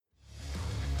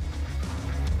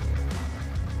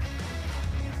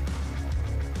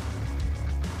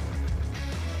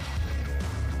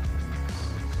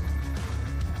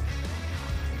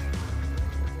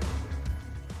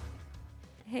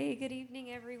good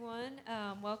evening, everyone.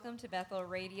 Welcome to Bethel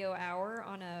Radio Hour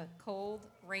on a cold,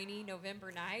 rainy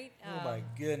November night. Oh my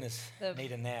goodness, The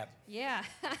need a nap. yeah,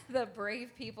 the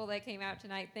brave people that came out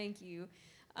tonight. Thank you.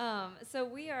 So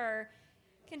we are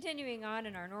continuing on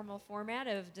in our normal format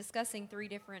of discussing three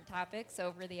different topics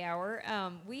over the hour.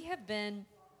 We have been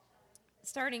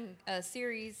starting a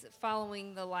series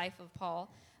following the life of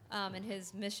Paul and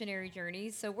his missionary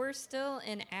journeys. So we're still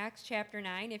in Acts chapter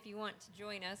 9. If you want to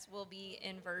join us, we'll be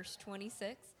in verse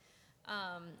 26.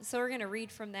 So we're going to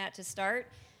read from that to start.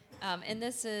 And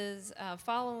this is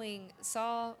following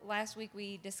Saul. Last week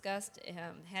we discussed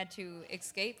had to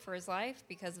escape for his life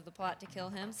because of the plot to kill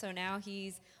him. So now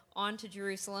he's on to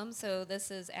Jerusalem. So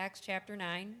this is Acts chapter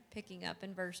 9, picking up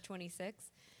in verse 26.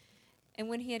 And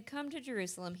when he had come to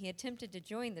Jerusalem, he attempted to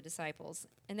join the disciples.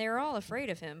 And they were all afraid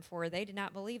of him, for they did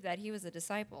not believe that he was a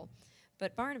disciple.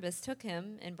 But Barnabas took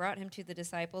him and brought him to the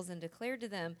disciples and declared to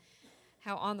them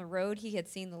how on the road he had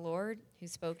seen the Lord, who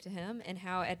spoke to him, and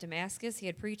how at Damascus he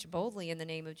had preached boldly in the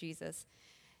name of Jesus.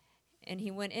 And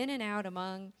he went in and out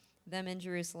among them in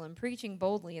Jerusalem, preaching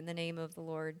boldly in the name of the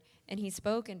Lord. And he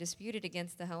spoke and disputed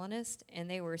against the Hellenists, and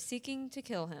they were seeking to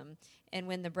kill him. And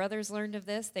when the brothers learned of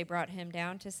this, they brought him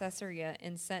down to Caesarea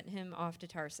and sent him off to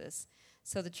Tarsus.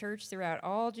 So the church throughout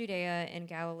all Judea and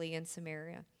Galilee and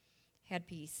Samaria had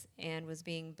peace and was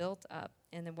being built up,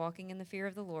 and then walking in the fear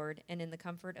of the Lord and in the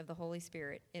comfort of the Holy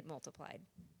Spirit, it multiplied.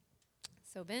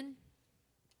 So, Ben,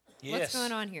 what's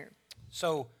going on here?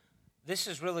 So this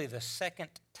is really the second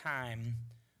time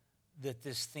that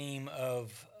this theme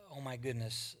of, oh my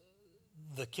goodness,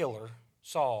 the killer,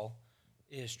 Saul,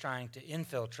 is trying to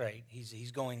infiltrate.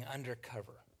 He's going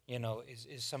undercover,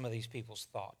 is some of these people's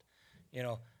thought,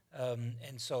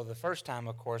 and so the first time,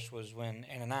 of course, was when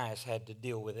Ananias had to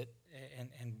deal with it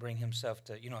and bring himself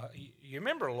to, you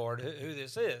remember, Lord, who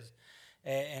this is.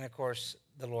 And of course,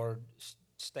 the Lord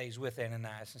stays with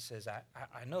Ananias and says,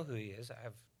 I know who he is.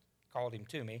 I've called him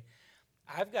to me.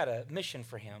 I've got a mission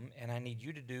for him, and I need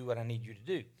you to do what I need you to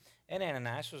do. And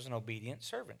Ananias was an obedient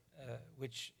servant,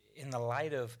 which in the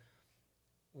light of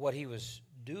what he was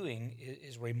doing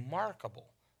is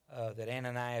remarkable, that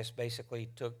Ananias basically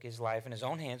took his life in his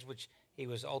own hands, which he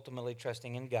was ultimately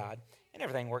trusting in God, and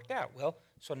everything worked out. Well,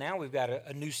 so now we've got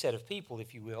a new set of people,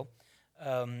 if you will,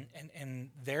 and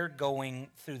they're going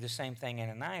through the same thing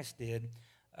Ananias did.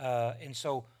 And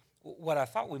so what I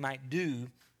thought we might do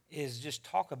is just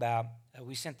talk about,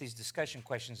 we sent these discussion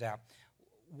questions out.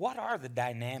 What are the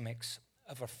dynamics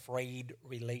of a frayed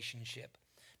relationship?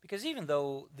 Because even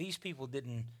though these people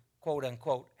didn't, quote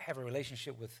unquote, have a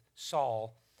relationship with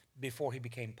Saul before he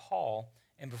became Paul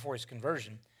and before his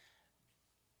conversion,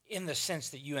 in the sense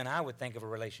that you and I would think of a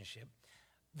relationship,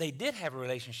 they did have a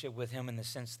relationship with him in the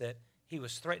sense that he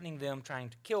was threatening them, trying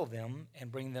to kill them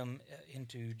and bring them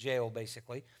into jail,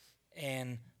 basically.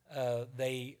 And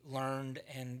they learned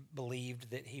and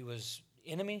believed that he was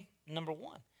enemy number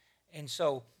one. And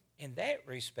so in that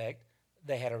respect,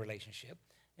 they had a relationship.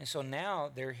 And so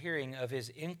now they're hearing of his,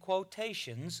 in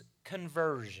quotations,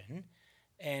 conversion.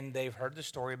 And they've heard the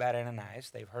story about Ananias.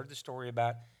 They've heard the story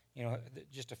about,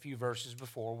 just a few verses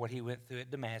before, what he went through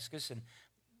at Damascus, and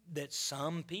that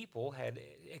some people had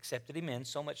accepted him in,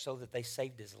 so much so that they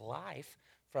saved his life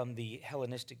from the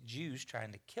Hellenistic Jews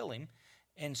trying to kill him.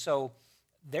 And so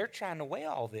they're trying to weigh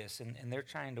all this, and they're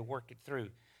trying to work it through.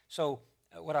 So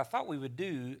what I thought we would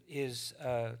do is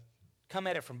come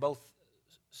at it from both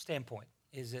standpoints.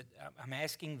 Is that I'm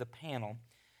asking the panel,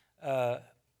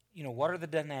 what are the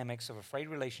dynamics of a frayed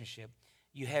relationship?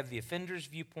 You have the offender's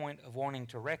viewpoint of wanting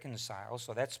to reconcile,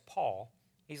 so that's Paul.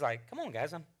 He's like, come on,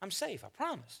 guys, I'm safe, I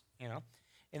promise,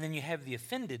 And then you have the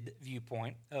offended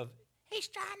viewpoint of, he's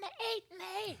trying to eat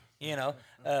me,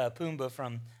 Pumbaa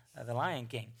from The Lion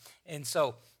King. And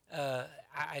so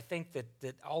I think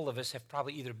that all of us have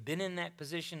probably either been in that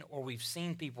position or we've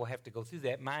seen people have to go through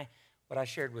that. What I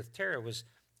shared with Tara was,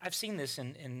 I've seen this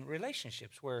in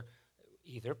relationships where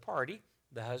either party,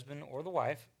 the husband or the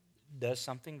wife, does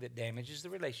something that damages the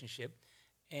relationship,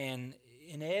 and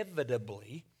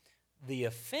inevitably, the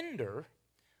offender,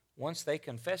 once they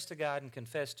confess to God and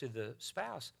confess to the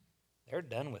spouse, they're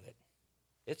done with it.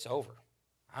 It's over.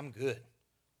 I'm good.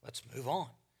 Let's move on.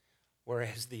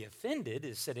 Whereas the offended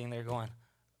is sitting there going,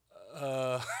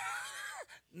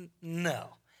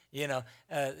 no.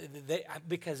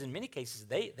 Because in many cases,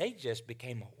 they just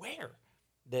became aware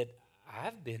that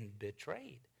I've been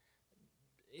betrayed.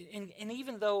 And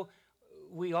even though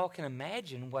we all can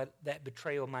imagine what that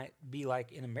betrayal might be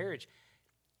like in a marriage,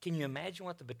 can you imagine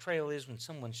what the betrayal is when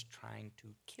someone's trying to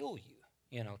kill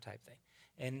you, type thing?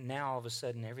 And now all of a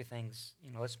sudden everything's,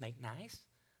 let's make nice.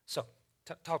 So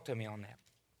talk to me on that.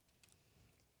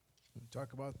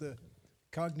 talk about the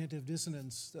cognitive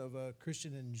dissonance of a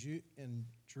Christian in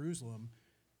Jerusalem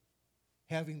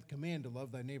having the command to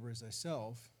love thy neighbor as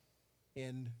thyself,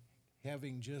 and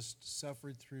having just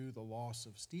suffered through the loss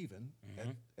of Stephen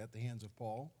at the hands of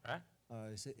Paul, Right.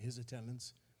 His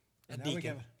attendance. A And now we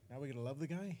deacon. gotta love the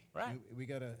guy. Right. We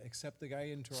gotta accept the guy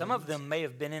into Some our of them may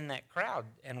have been in that crowd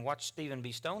and watched Stephen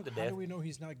be stoned to How death. do we know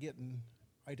he's not getting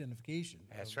identification?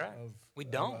 That's of, right. Of, We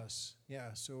of don't. us?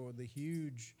 Yeah. So the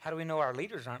huge How do we know our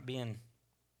leaders aren't being,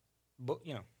 bought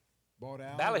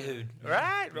out, ballyhooed? or,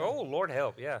 Right? Oh, Lord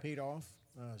help, yeah. paid off.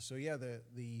 So yeah,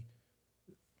 the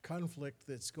conflict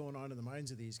that's going on in the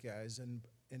minds of these guys, and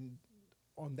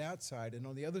on that side, and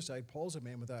on the other side, Paul's a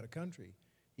man without a country.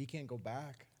 He can't go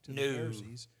back to the No.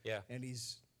 Pharisees, Yeah. and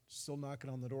he's still knocking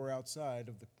on the door outside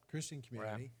of the Christian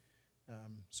community.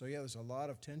 So yeah, there's a lot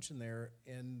of tension there,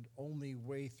 and only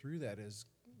way through that is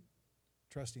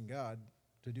trusting God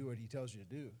to do what He tells you to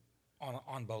do.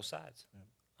 On both sides.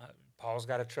 Paul's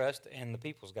got to trust, and the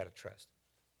people's got to trust.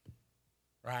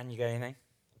 Ryan, you got anything?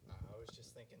 I was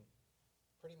just thinking,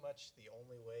 pretty much the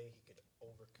only way he could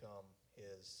overcome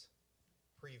his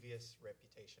previous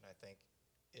reputation, I think,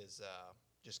 is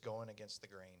just going against the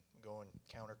grain, going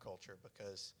counterculture,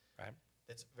 because Right.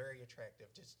 it's very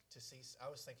attractive just to see. I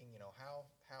was thinking,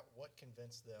 what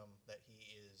convinced them that he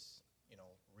is,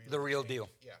 really The real changed? deal.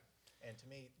 Yeah, and to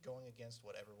me, going against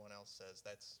what everyone else says,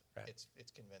 Right.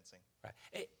 it's convincing.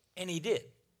 Right. And he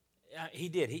did. He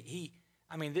did.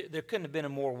 I mean, there couldn't have been a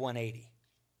more 180.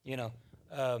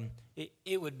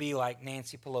 It would be like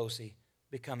Nancy Pelosi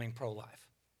becoming pro-life.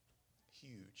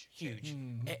 Huge.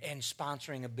 And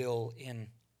sponsoring a bill in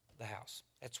the House.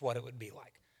 That's what it would be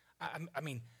like. I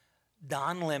mean,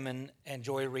 Don Lemon and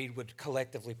Joy Reid would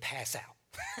collectively pass out.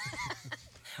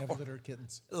 Have litter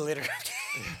kittens. Literally.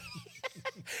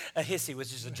 A hissy,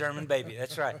 which is a German baby.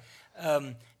 That's right.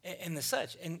 And the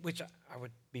such, and which I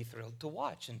would be thrilled to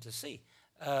watch and to see.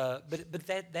 But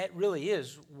that really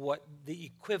is what the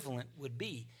equivalent would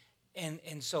be.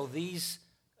 And so these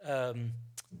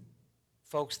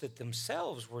folks that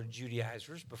themselves were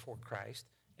Judaizers before Christ,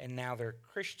 and now they're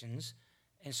Christians,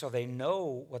 and so they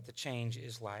know what the change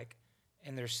is like,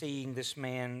 and they're seeing this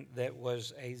man that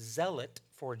was a zealot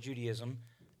for Judaism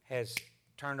has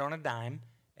turned on a dime,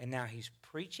 and now he's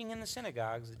preaching in the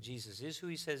synagogues that Jesus is who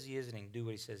he says he is, and he can do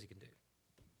what he says he can do.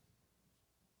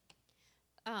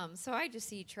 So I just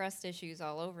see trust issues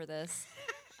all over this,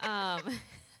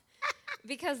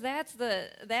 because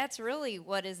that's really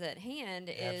what is at hand.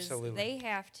 Is Absolutely. they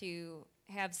have to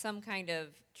have some kind of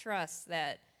trust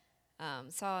that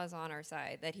Saul is on our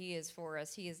side, that he is for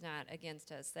us, he is not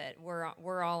against us, that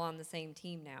we're all on the same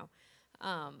team now.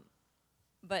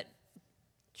 But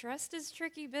trust is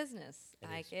tricky business.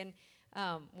 And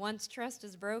once trust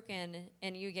is broken,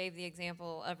 and you gave the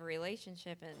example of a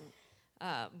relationship, and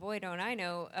boy, don't I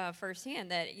know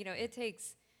firsthand that it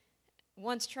takes,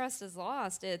 once trust is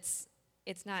lost, it's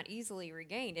not easily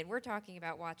regained. And we're talking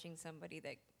about watching somebody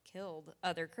that killed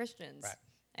other Christians. Right.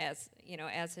 As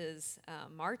his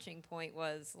marching point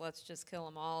was, let's just kill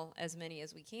them all, as many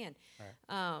as we can.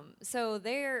 Right. So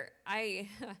there, I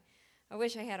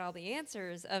wish I had all the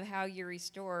answers of how you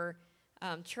restore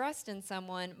trust in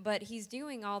someone, but he's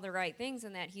doing all the right things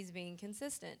in that he's being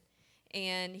consistent.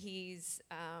 And he's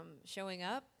showing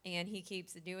up, and he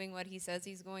keeps doing what he says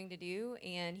he's going to do,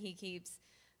 and he keeps,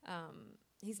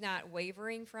 he's not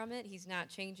wavering from it. He's not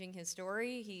changing his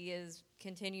story. He is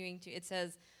continuing to, it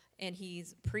says, and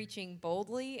he's preaching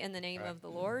boldly in the name of the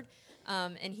Lord,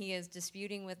 and he is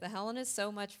disputing with the Hellenists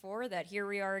so much for that. Here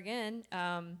we are again,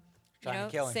 Trying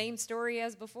to kill him. same story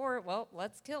as before. Well,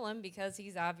 let's kill him because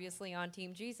he's obviously on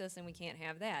Team Jesus, and we can't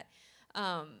have that.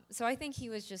 So I think he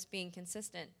was just being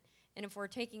consistent. And if we're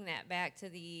taking that back to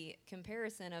the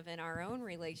comparison of in our own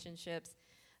relationships,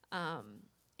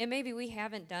 and maybe we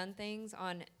haven't done things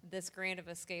on this grand of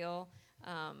a scale.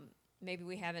 Maybe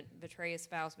we haven't betrayed a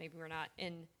spouse. Maybe we're not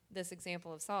in this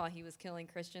example of Saul. He was killing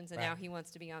Christians, and Right. now he wants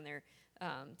to be on their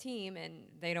team, and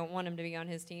they don't want him to be on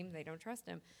his team. They don't trust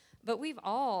him. But we've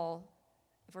all,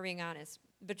 if we're being honest,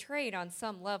 betrayed on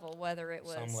some level, whether it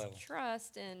Some was level.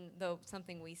 trust in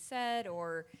something we said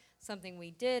or something we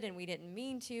did and we didn't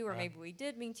mean to, or Right. maybe we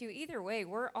did mean to. Either way,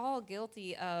 we're all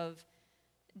guilty of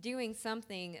doing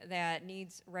something that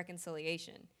needs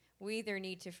reconciliation. We either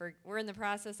need to, we're in the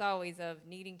process always of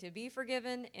needing to be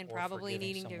forgiven and Or probably forgiving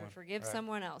needing someone. to forgive Right.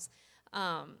 someone else.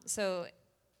 So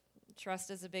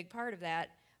trust is a big part of that,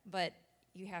 but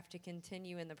you have to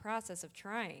continue in the process of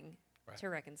trying Right. to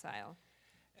reconcile.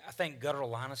 I think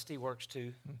guttural honesty works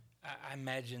too. I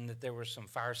imagine that there were some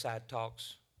fireside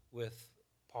talks with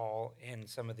Paul and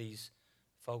some of these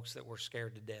folks that were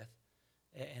scared to death.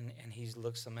 And he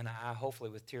looks them in the eye, hopefully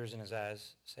with tears in his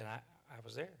eyes, saying, I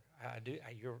was there.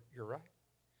 You're right.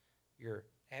 You're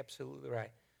absolutely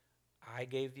right. I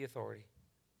gave the authority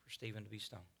for Stephen to be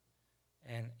stoned.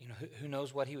 And, who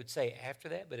knows what he would say after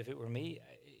that, but if it were me,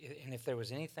 and if there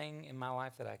was anything in my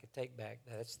life that I could take back,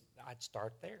 I'd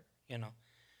start there,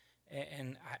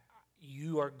 And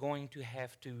you are going to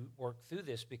have to work through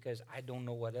this, because I don't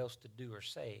know what else to do or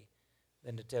say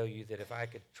than to tell you that if I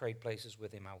could trade places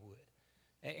with him, I would.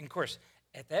 And of course,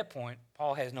 at that point,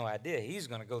 Paul has no idea. He's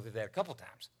going to go through that a couple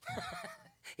times.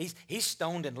 He's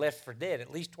stoned and left for dead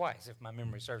at least twice, if my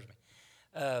memory serves me.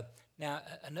 Now,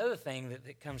 another thing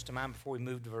that comes to mind before we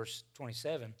move to verse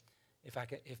 27,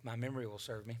 if my memory will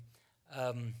serve me,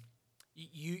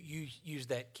 you use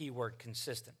that key word,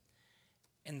 consistent.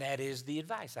 And that is the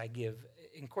advice I give.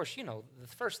 And of course,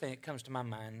 the first thing that comes to my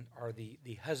mind are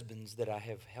the husbands that I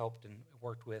have helped and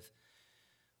worked with.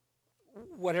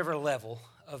 Whatever level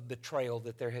of betrayal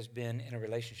that there has been in a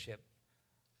relationship,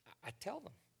 I tell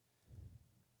them,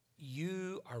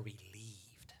 you are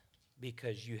relieved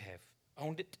because you have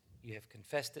owned it, you have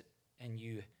confessed it, and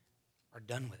you are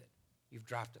done with it. You've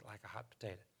dropped it like a hot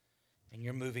potato, and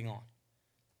you're moving on.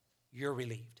 You're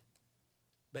relieved.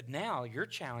 But now your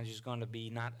challenge is going to be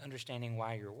not understanding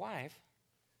why your wife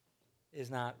is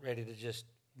not ready to just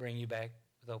bring you back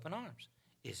with open arms.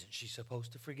 Isn't she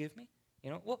supposed to forgive me?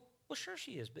 Well, sure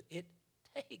she is, but it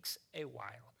takes a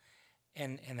while.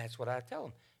 And that's what I tell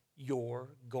them. You're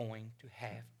going to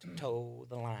have to toe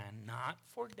the line, not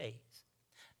for days,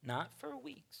 not for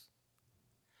weeks,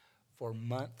 for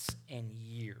months and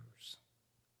years.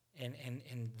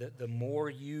 And the more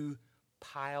you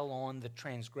pile on the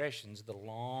transgressions, the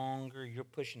longer you're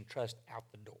pushing trust out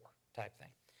the door, type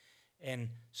thing. And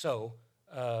so,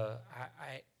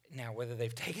 now whether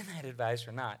they've taken that advice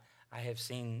or not, I have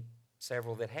seen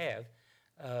several that have,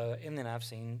 and then I've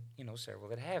seen several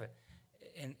that haven't.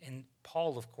 And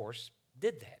Paul, of course,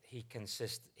 did that.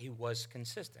 He was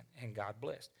consistent, and God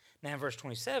blessed. Now in verse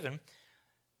 27,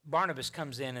 Barnabas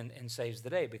comes in and saves the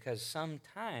day, because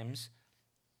sometimes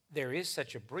there is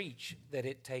such a breach that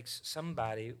it takes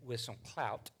somebody with some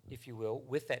clout, if you will,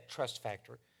 with that trust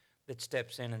factor, that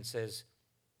steps in and says,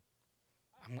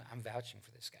 I'm vouching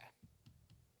for this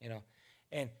guy.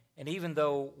 And even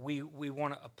though we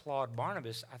want to applaud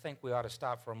Barnabas, I think we ought to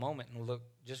stop for a moment and look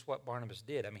just what Barnabas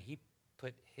did. I mean, he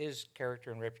put his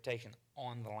character and reputation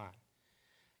on the line.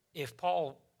 If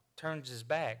Paul turns his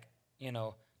back,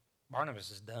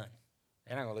 Barnabas is done.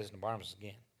 They're not going to listen to Barnabas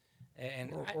again.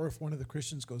 Or if one of the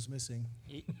Christians goes missing.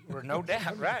 Or no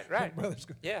doubt, right. Brothers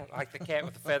go. Yeah, like the cat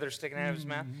with the feathers sticking out of his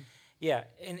mouth. Yeah,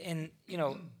 and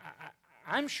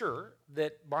I'm sure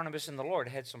that Barnabas and the Lord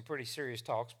had some pretty serious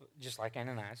talks, just like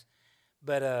Ananias.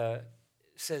 But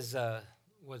says,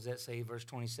 what does that say, verse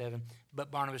 27?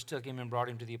 But Barnabas took him and brought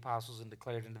him to the apostles and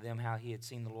declared unto them how he had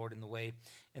seen the Lord in the way,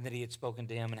 and that he had spoken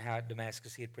to him, and how at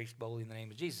Damascus he had preached boldly in the name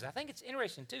of Jesus. I think it's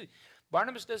interesting, too.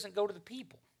 Barnabas doesn't go to the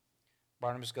people.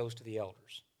 Barnabas goes to the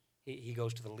elders. He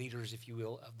goes to the leaders, if you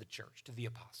will, of the church, to the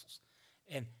apostles.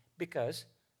 And because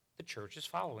the church is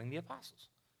following the apostles.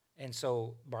 And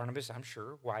so Barnabas, I'm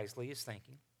sure, wisely is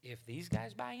thinking, if these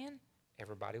guys buy in,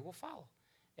 everybody will follow.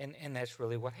 And that's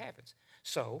really what happens.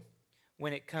 So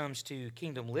when it comes to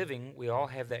kingdom living, we all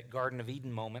have that Garden of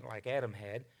Eden moment like Adam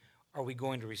had. Are we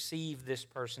going to receive this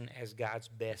person as God's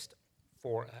best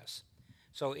for us?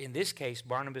 So in this case,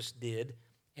 Barnabas did,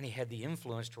 and he had the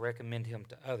influence to recommend him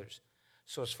to others.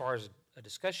 So as far as a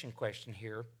discussion question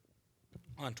here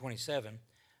on 27,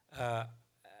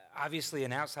 obviously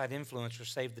an outside influencer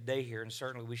saved the day here, and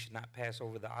certainly we should not pass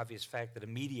over the obvious fact that a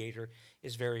mediator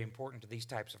is very important to these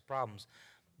types of problems.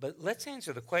 But let's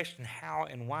answer the question, how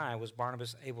and why was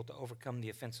Barnabas able to overcome the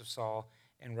offense of Saul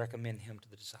and recommend him to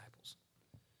the disciples?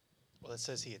 Well, it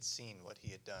says he had seen what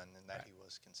he had done and that Right. he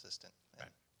was consistent. And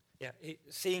Yeah,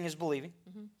 seeing is believing,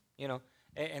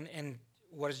 and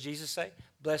what does Jesus say?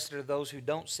 Blessed are those who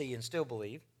don't see and still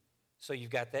believe. So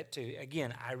you've got that too.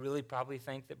 Again, I really probably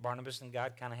think that Barnabas and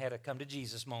God kind of had a come to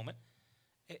Jesus moment.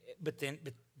 But then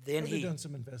They've he done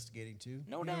some investigating too.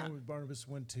 No doubt. Barnabas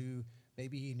went to,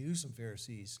 maybe he knew some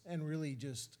Pharisees and really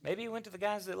just, maybe he went to the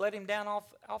guys that let him down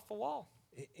off the wall.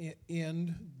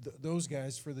 those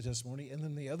guys for the testimony, and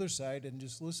then the other side, and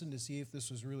just listened to see if this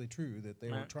was really true, that they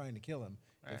were Right. trying to kill him.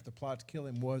 Right. If the plot to kill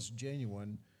him was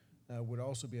genuine, would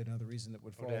also be another reason that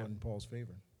would No fall doubt. in Paul's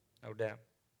favor. No doubt.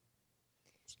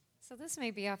 So this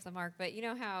may be off the mark, but you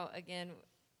know how, again,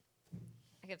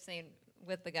 I kept saying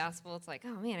with the gospel, it's like,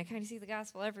 oh man, I kind of see the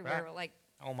gospel everywhere. Right. Like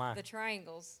Oh my. the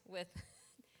triangles with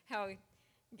how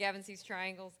Gavin sees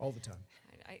triangles. All the time.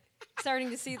 I starting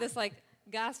to see this like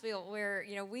gospel where,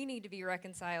 we need to be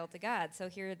reconciled to God. So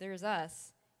here there's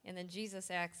us. And then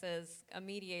Jesus acts as a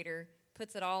mediator,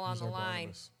 puts it all on He's the our line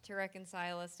Barnabas. to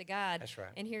reconcile us to God. That's right.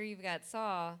 And here you've got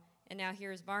Saul, and now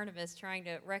here's Barnabas trying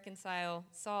to reconcile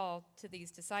Saul to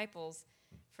these disciples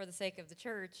for the sake of the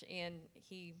church, and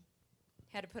he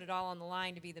had to put it all on the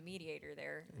line to be the mediator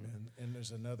there. And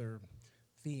there's another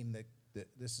theme that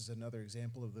this is another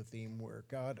example of the theme where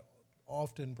God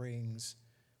often brings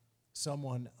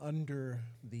someone under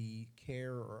the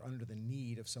care or under the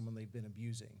need of someone they've been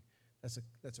abusing. That's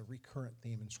a recurrent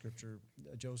theme in Scripture.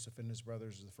 Joseph and his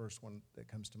brothers is the first one that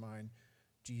comes to mind.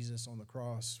 Jesus on the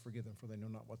cross, forgive them for they know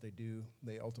not what they do.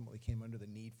 They ultimately came under the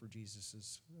need for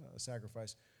Jesus'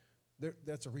 sacrifice.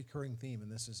 That's a recurring theme,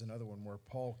 and this is another one where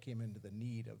Paul came into the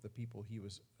need of the people he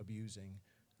was abusing,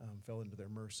 fell into their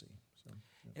mercy. So,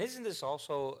 yeah. And isn't this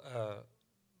also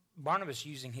Barnabas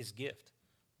using his gift?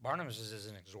 Barnabas is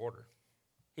an exhorter.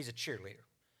 He's a cheerleader.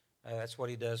 That's what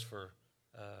he does for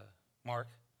Mark.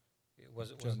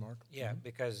 Was John Mark? Yeah,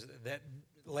 because that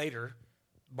later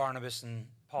Barnabas and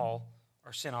Paul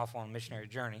are sent off on a missionary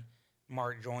journey.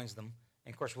 Mark joins them,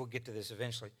 and of course we'll get to this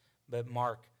eventually. But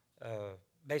Mark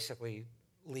basically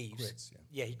leaves. Quits,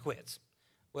 yeah, he quits.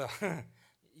 Well,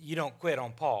 you don't quit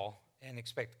on Paul and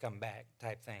expect to come back,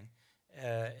 type thing.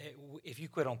 If you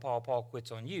quit on Paul, Paul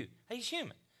quits on you. He's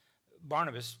human.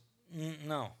 Barnabas,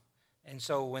 no. And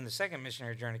so when the second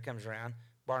missionary journey comes around,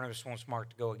 Barnabas wants Mark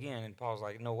to go again, and Paul's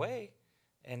like, no way.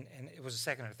 And it was the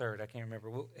second or third, I can't remember.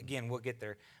 We'll get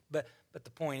there. But the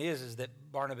point is that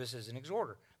Barnabas is an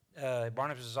exhorter.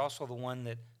 Barnabas is also the one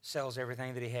that sells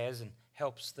everything that he has and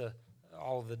helps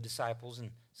all the disciples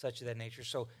and such of that nature.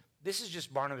 So this is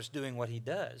just Barnabas doing what he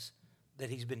does, that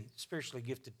he's been spiritually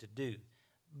gifted to do.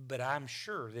 But I'm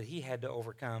sure that he had to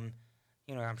overcome,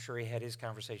 I'm sure he had his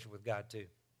conversation with God too.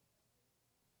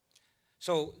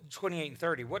 So 28 and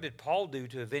 30, what did Paul do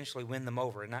to eventually win them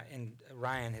over? And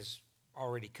Ryan has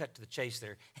already cut to the chase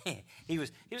there. He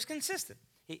was consistent.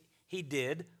 He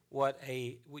did what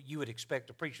you would expect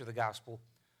a preacher of the gospel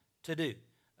to do.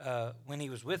 When he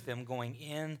was with them, going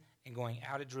in and going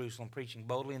out of Jerusalem, preaching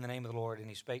boldly in the name of the Lord, and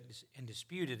he spake and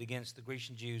disputed against the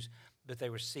Grecian Jews, but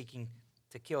they were seeking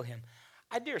to kill him.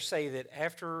 I dare say that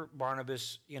after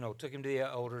Barnabas, took him to the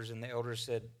elders, and the elders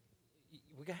said,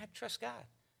 we're going to have to trust God.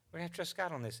 We're going to have to trust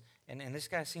God on this. And this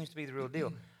guy seems to be the real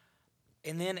deal.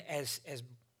 And then as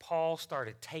Paul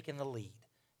started taking the lead,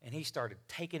 and he started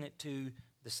taking it to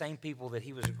the same people that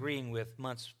he was agreeing with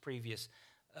months previous,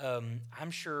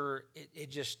 I'm sure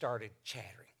it just started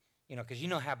chattering, because you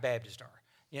know how Baptists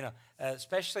are,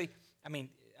 especially,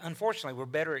 unfortunately, we're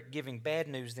better at giving bad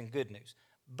news than good news.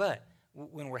 But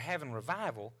when we're having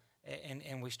revival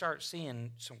and we start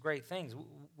seeing some great things,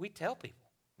 we tell people,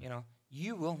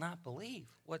 you will not believe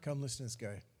what. Come listen to this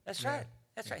guy. That's Yeah. right.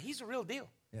 That's right. He's the real deal.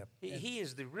 Yep. He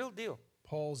is the real deal.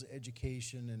 Paul's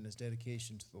education and his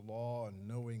dedication to the law and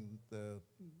knowing the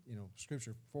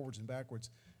Scripture forwards and backwards,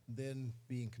 then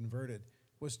being converted,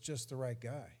 was just the right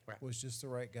guy. Right. Was just the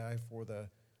right guy for the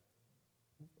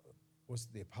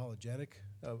apologetic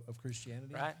of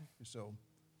Christianity. Right. So,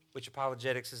 Which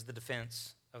apologetics is the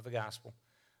defense of the gospel.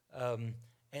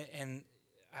 And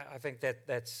I think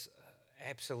that's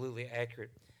absolutely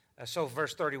accurate. So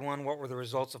verse 31, what were the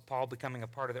results of Paul becoming a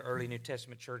part of the early New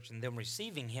Testament church and them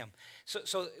receiving him?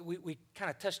 So we kind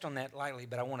of touched on that lightly,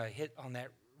 but I want to hit on that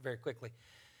very quickly.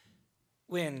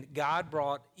 When God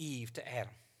brought Eve to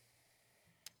Adam,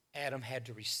 Adam had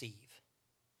to receive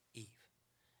Eve.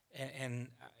 And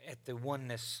at the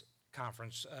Oneness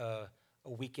Conference, a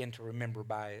weekend to remember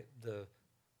by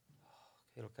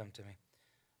it'll come to me.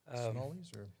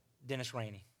 Sonales or Dennis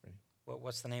Rainey.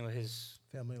 What's the name of his?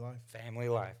 Family Life. Family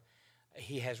Life.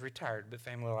 He has retired, but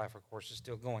Family Life, of course, is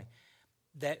still going.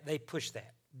 That they push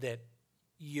that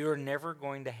you're never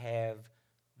going to have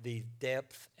the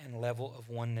depth and level of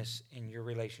oneness in your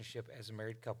relationship as a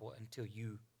married couple until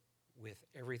you, with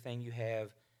everything you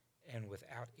have and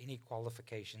without any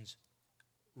qualifications,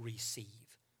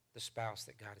 receive the spouse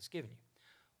that God has given you.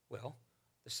 Well,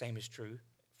 the same is true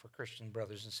for Christian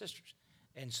brothers and sisters.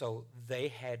 And so they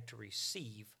had to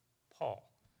receive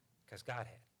Paul because God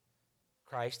had.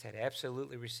 Christ had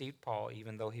absolutely received Paul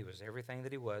even though he was everything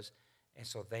that he was, and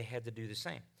so they had to do the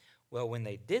same. Well, when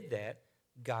they did that,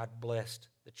 God blessed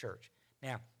the church.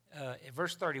 Now, in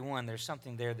verse 31, there's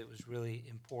something there that was really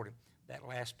important. That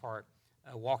last part,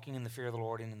 walking in the fear of the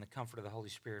Lord and in the comfort of the Holy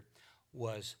Spirit,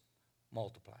 was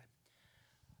multiplied.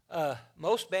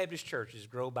 Most Baptist churches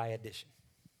grow by addition.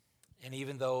 And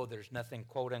even though there's nothing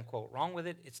quote-unquote wrong with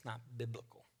it, it's not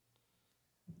biblical.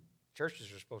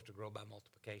 Churches are supposed to grow by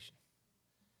multiplication.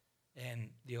 And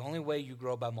the only way you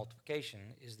grow by multiplication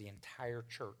is the entire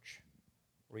church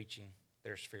reaching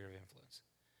their sphere of influence.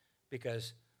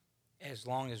 Because as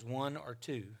long as one or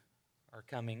two are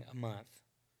coming a month,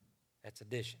 that's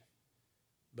addition.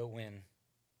 But when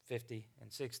 50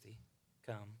 and 60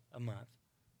 come a month,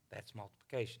 that's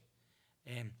multiplication.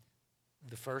 And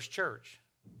the first church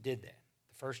did that.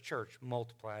 The first church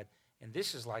multiplied. And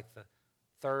this is like the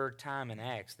third time in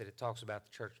Acts that it talks about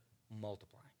the church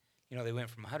multiplying. You know, they went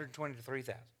from 120 to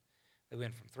 3,000. They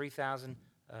went from 3,000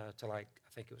 to like, I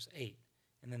think it was 8.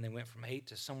 And then they went from 8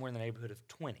 to somewhere in the neighborhood of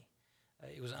 20.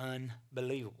 It was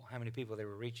unbelievable how many people they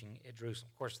were reaching at Jerusalem.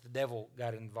 Of course, the devil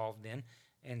got involved in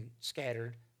and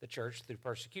scattered the church through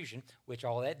persecution, which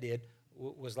all that did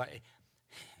was like,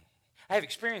 I have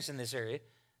experience in this area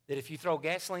that if you throw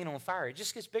gasoline on fire, it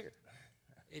just gets bigger.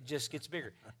 It just gets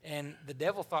bigger. And the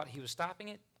devil thought he was stopping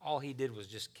it. All he did was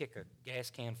just kick a gas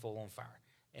can full on fire.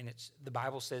 And the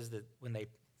Bible says that when they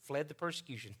fled the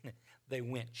persecution, they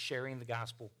went sharing the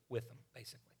gospel with them,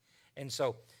 basically. And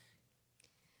so,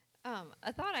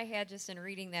 a thought I had just in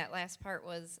reading that last part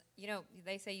was, you know,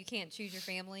 they say you can't choose your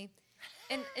family,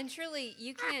 and truly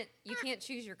you can't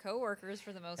choose your coworkers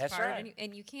for the most That's part, right.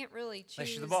 and you can't really choose.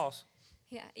 unless you're the boss.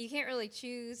 Yeah, you can't really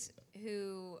choose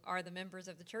who are the members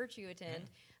of the church you attend.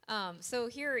 So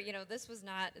here, you know, this was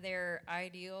not their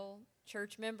ideal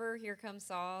church member. Here comes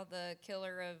Saul, the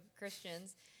killer of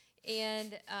Christians.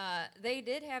 And they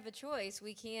did have a choice.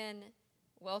 We can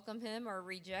welcome him or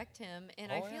reject him.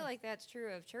 And I feel like that's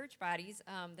true of church bodies.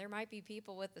 There might be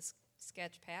people with a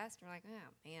sketch past. And we're like,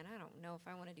 oh, man, I don't know if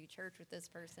I want to do church with this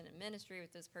person and ministry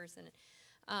with this person.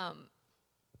 And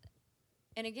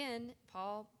again,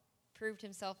 Paul proved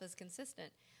himself as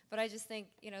consistent. But I just think,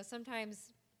 you know, sometimes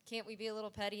can't we be a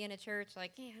little petty in a church?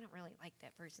 Like, yeah, I don't really like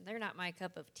that person. They're not my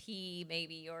cup of tea,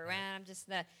 maybe, or I'm just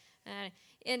that.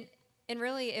 And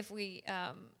really, if we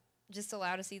just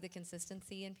allow to see the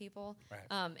consistency in people,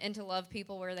 Right. and to love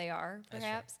people where they are, That's right.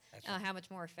 perhaps, That's right. how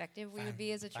much more effective we Find- would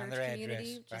be as a find church their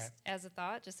community, address, just as a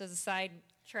thought, just as a side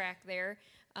track there.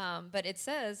 But it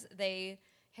says they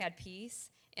had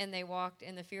peace, and they walked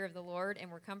in the fear of the Lord,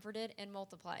 and were comforted and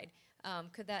multiplied.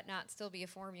 Could that not still be a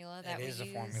formula that we is a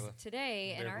use formula.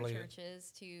 today in Better our believe it.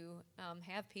 churches to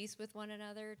have peace with one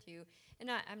another?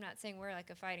 I'm not saying we're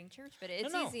like a fighting church, but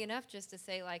it's No. easy enough just to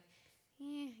say like,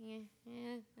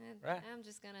 Right. I'm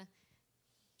just gonna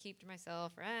keep to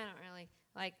myself, or I don't really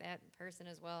like that person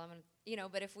as well. I'm gonna, you know.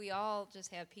 But if we all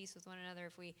just have peace with one another,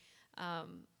 if we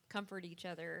comfort each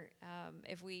other,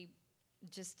 if we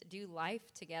just do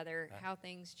life together, Right. how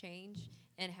things change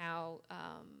and how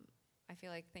I feel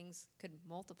like things could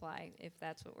multiply if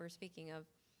that's what we're speaking of.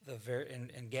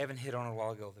 And Gavin hit on it a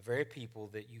while ago, the very people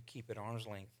that you keep at arm's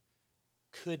length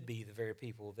could be the very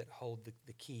people that hold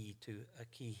the key to a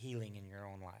key healing in your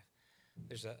own life.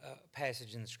 There's a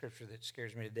passage in the scripture that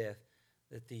scares me to death,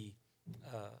 that the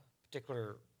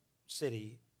particular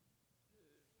city,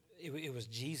 it was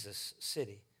Jesus'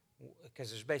 city, because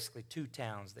there's basically two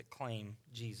towns that claim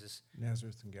Jesus.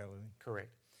 Nazareth and Galilee.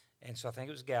 Correct. And so I think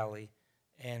it was Galilee.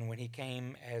 And when he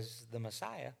came as the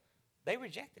Messiah, they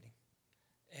rejected him.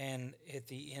 And at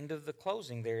the end of the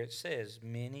closing there, it says,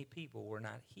 many people were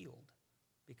not healed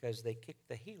because they kicked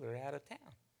the healer out of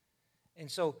town. And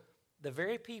so the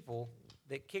very people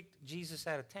that kicked Jesus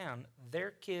out of town,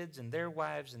 their kids and their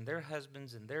wives and their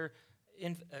husbands and their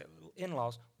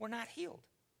in-laws were not healed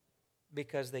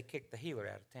because they kicked the healer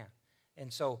out of town.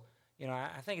 And so, you know,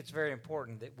 I think it's very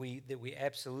important that we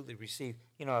absolutely receive.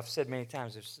 You know, I've said many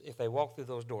times, if they walk through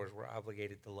those doors, we're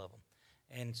obligated to love them.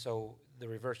 And so the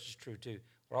reverse is true too.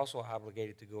 We're also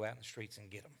obligated to go out in the streets and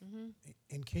get them.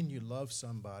 And can you love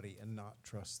somebody and not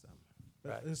trust them?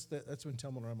 Right. That's been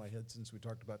tumbling around my head since we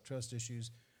talked about trust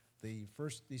issues.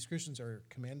 These Christians are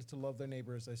commanded to love their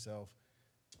neighbor as thyself,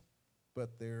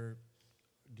 but do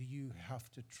you have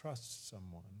to trust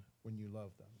someone when you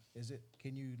love them?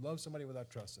 Can you love somebody without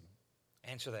trusting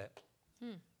them? Answer that.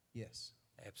 Yes.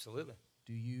 Absolutely.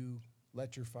 Do you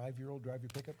let your 5-year-old drive your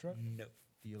pickup truck? No.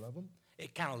 Do you love them?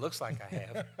 It kind of looks like I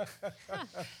have.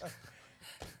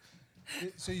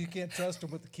 So you can't trust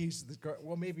them with the keys to the car?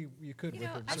 Well, maybe you could. You with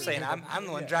know, them. I I'm mean- saying I'm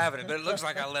the one driving it, but it looks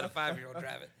like I'll let a 5-year-old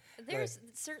drive it. There's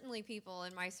certainly people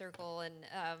in my circle and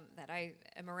that I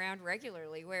am around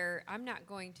regularly where I'm not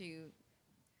going to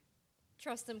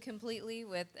trust them completely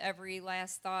with every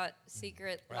last thought,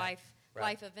 secret Right,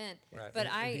 life event. Right. But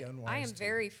It'd I be am unwise to.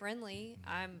 very friendly.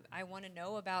 I want to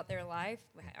know about their life.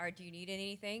 Or do you need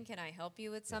anything? Can I help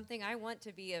you with something? I want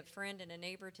to be a friend and a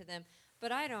neighbor to them,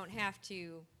 but I don't have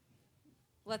to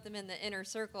let them in the inner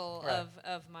circle Right.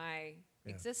 of my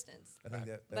Yeah. existence. I think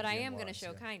But that'd I be am going to unwise,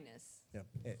 show yeah. kindness. Yeah,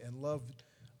 and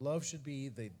Love should be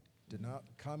the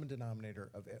common denominator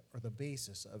or the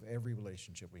basis of every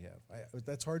relationship we have.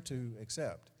 That's hard to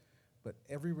accept, but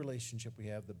every relationship we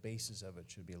have, the basis of it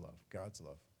should be love, God's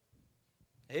love.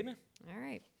 Amen. All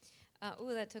right.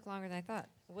 Ooh, that took longer than I thought.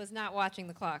 Was not watching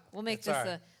the clock. We'll make That's this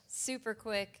all right. a super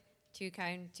quick. Two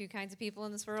kinds of people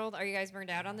in this world. Are you guys burned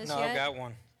out on this No, yet? I've got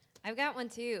one. I've got one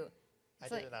too. I It's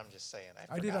did like- it, I'm just saying.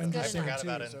 I did, forgot- I'm just I saying forgot too,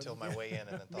 about it so- until my way in and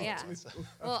then thought Yeah. about it. So.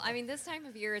 Well, I mean, this time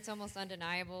of year, it's almost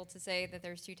undeniable to say that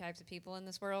there's two types of people in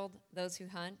this world: those who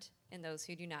hunt and those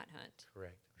who do not hunt.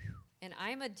 Correct. And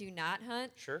I'm a do not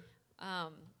hunt, Sure.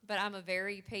 but I'm a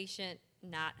very patient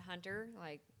not hunter.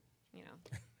 Like, you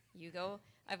know, you go.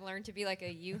 I've learned to be like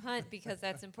a you hunt because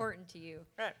that's important to you.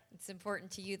 Right. It's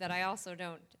important to you that I also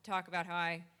don't talk about how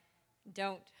I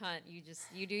don't hunt.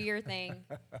 You do your thing.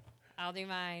 I'll do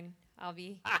mine. I'll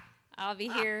be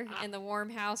here in the warm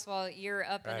house while you're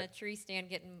up in a Right. tree stand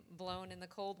getting blown in the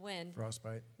cold wind.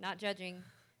 Frostbite. Not judging.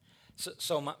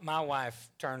 So my wife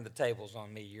turned the tables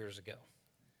on me years ago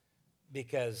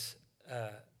because,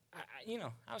 I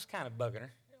was kind of bugging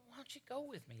her. Why don't you go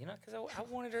with me? Because I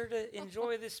wanted her to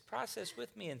enjoy this process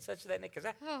with me and such that. Because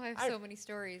Oh, I have so many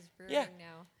stories brewing Yeah.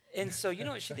 now. And so you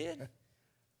know what she did?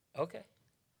 Okay.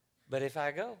 But if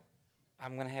I go,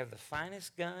 I'm going to have the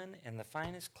finest gun and the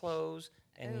finest clothes,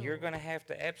 and you're Ooh. going to have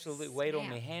to absolutely wait on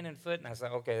me Snap. hand and foot. And I was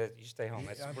like, okay, you stay home.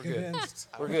 I'm We're good. convinced.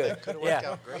 We're good. Could have worked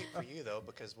Yeah. out great for you though,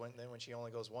 because when she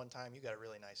only goes one time, you got a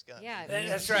really nice gun. Yeah,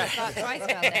 That's I right. thought twice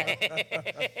about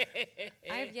that.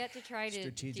 I have yet to try to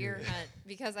Strategic. deer hunt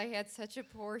because I had such a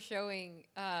poor showing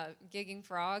gigging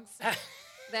frogs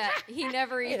that he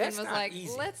never even that's was not like,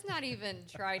 easy. let's not even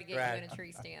try to get Right. you in a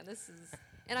tree stand. This is,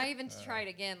 and I even tried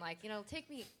again, like, take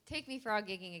me frog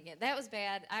gigging again. That was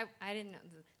bad. I didn't know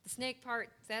the snake part,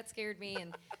 that scared me,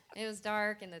 and it was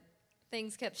dark, and the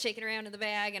things kept shaking around in the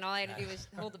bag, and all I had to do was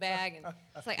hold the bag, and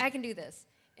it's like, I can do this.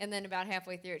 And then about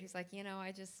halfway through it, he's like,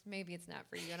 maybe it's not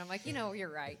for you. And I'm like,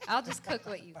 you're right. I'll just cook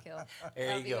what you kill. There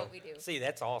That'll you be go. what we do. See,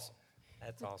 that's awesome.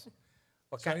 That's awesome.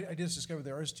 What So kind? I just discovered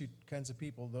there are two kinds of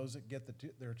people. Those that get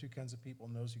there are two kinds of people,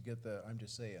 and those who get the I'm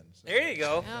just saying. So There you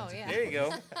go. Oh, yeah. There you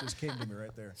go. just came to me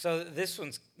right there. So this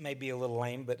one's maybe a little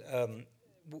lame, but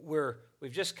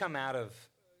we've just come out of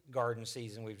garden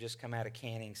season. We've just come out of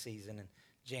canning season and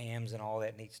jams and all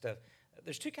that neat stuff.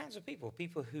 There's two kinds of people: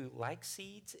 people who like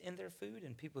seeds in their food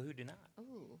and people who do not.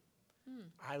 Ooh,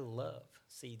 I love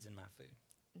seeds in my food.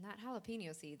 not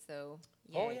jalapeno seeds, though.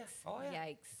 Yikes. Oh, yeah. Oh, yeah.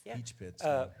 Yikes. Yeah. Peach pits.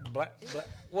 What? Yeah.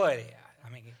 I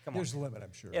mean, come on. There's a limit,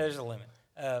 I'm sure. Yeah, there's a limit.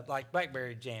 Like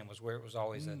blackberry jam was where it was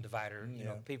always a divider. You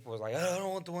know, yeah. people was like, "Oh, I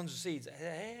don't want the ones with seeds."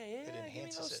 Hey, It give me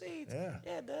enhances those it. seeds. Yeah.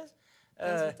 It does.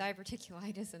 Those with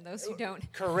diverticulitis and those who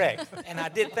don't. Correct. And I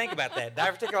did think about that.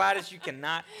 Diverticulitis, you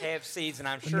cannot have seeds, and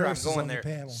I'm The sure I'm nurse is going on the there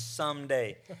panel.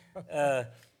 someday.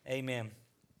 Amen.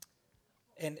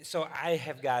 And so I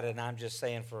have got it, and I'm just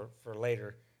saying for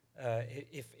later,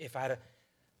 if I'd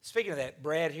speaking of that,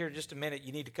 Brad, here in just a minute,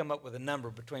 you need to come up with a number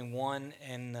between 1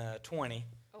 and 20,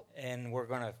 Oh. and we're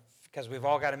going to, because we've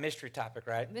all got a mystery topic,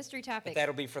 right? Mystery But topic.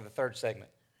 that'll be for the third segment.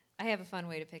 I have a fun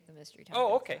way to pick the mystery topic.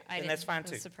 Oh, okay. I Then that's fine,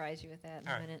 I'll too. surprise you with that in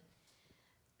All a right. minute.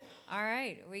 All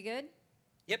right. We good?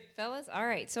 Yep. Fellas? All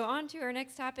right. So on to our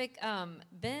next topic.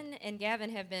 Ben and Gavin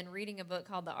have been reading a book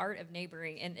called The Art of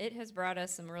Neighboring, and it has brought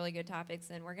us some really good topics,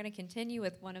 and we're going to continue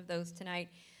with one of those tonight.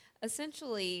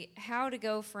 Essentially, how to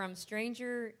go from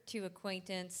stranger to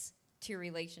acquaintance to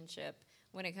relationship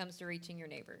when it comes to reaching your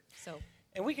neighbor. So,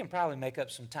 And we can probably make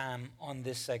up some time on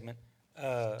this segment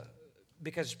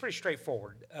because it's pretty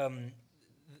straightforward.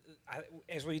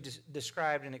 As we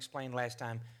described and explained last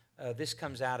time, this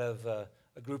comes out of a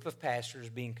group of pastors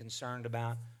being concerned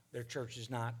about their churches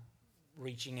not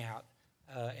reaching out.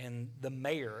 And the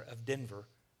mayor of Denver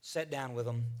sat down with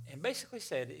them and basically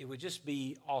said it would just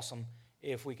be awesome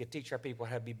if we could teach our people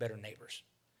how to be better neighbors.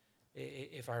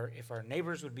 If our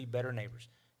neighbors would be better neighbors.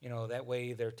 You know, that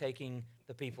way they're taking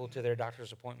the people to their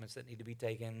doctor's appointments that need to be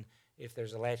taken. If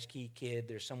there's a latchkey kid,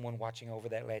 there's someone watching over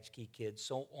that latchkey kid,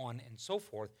 so on and so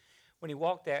forth. When he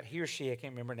walked out, he or she, I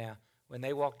can't remember now, when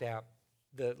they walked out,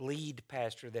 the lead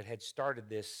pastor that had started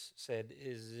this said,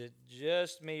 "Is it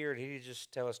just me, or did he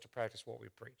just tell us to practice what we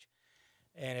preach?"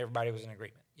 And everybody was in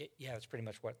agreement. Yeah, that's pretty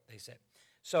much what they said.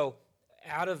 So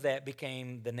out of that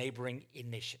became the Neighboring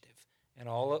Initiative. And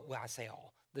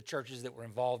the churches that were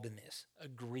involved in this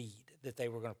agreed that they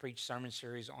were going to preach sermon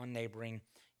series on neighboring,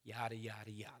 yada, yada,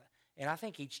 yada. And I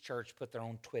think each church put their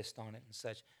own twist on it and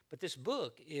such. But this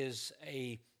book is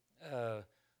an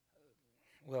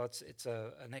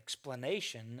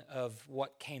explanation of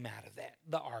what came out of that,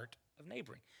 the art of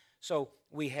neighboring. So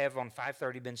we have on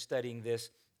 530 been studying this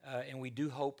And we do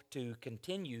hope to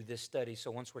continue this study.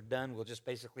 So once we're done, we'll just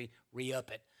basically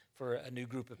re-up it for a new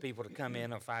group of people to come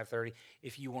in on 5:30.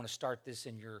 If you want to start this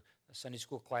in your Sunday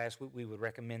school class, we would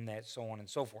recommend that, so on and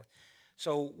so forth.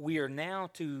 So we are now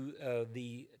to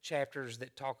the chapters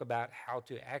that talk about how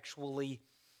to actually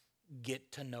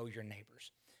get to know your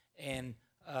neighbors. And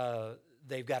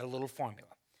they've got a little formula.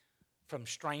 From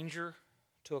stranger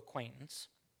to acquaintance,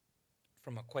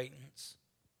 from acquaintance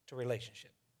to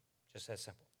relationship. Just that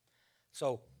simple.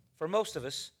 So for most of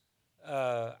us,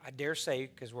 I dare say,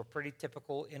 because we're pretty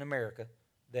typical in America,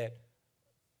 that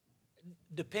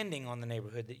depending on the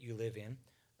neighborhood that you live in,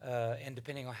 and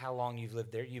depending on how long you've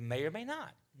lived there, you may or may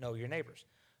not know your neighbors.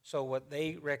 So what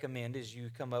they recommend is you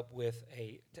come up with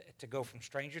to go from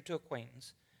stranger to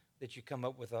acquaintance, that you come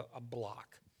up with a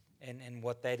block. And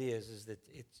what that is that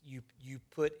it's you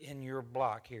put in your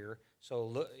block here, so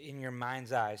look in your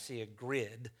mind's eye, see a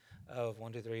grid of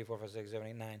 1, 2, 3, 4, 5, 6,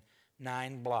 7, 8,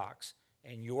 9 blocks,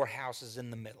 and your house is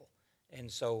in the middle.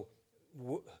 And so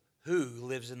who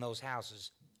lives in those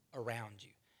houses around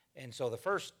you? And so the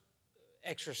first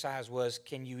exercise was,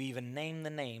 can you even name the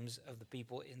names of the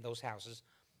people in those houses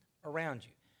around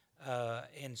you?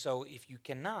 And so if you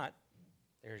cannot,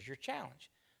 there's your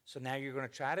challenge. So now you're going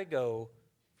to try to go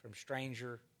from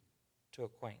stranger to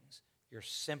acquaintance. You're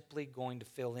simply going to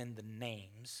fill in the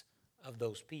names of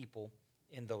those people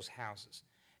in those houses.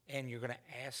 And you're going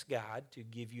to ask God to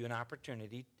give you an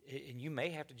opportunity, and you may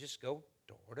have to just go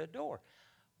door to door.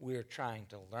 We're trying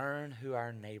to learn who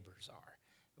our neighbors are.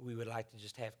 We would like to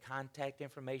just have contact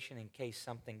information in case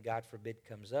something, God forbid,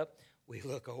 comes up. We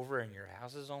look over and your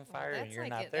house is on fire and you're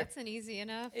not there. That's an easy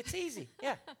enough. It's easy,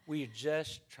 yeah. We're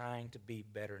just trying to be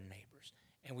better neighbors.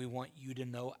 And we want you to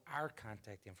know our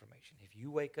contact information. If you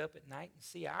wake up at night and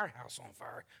see our house on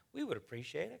fire, we would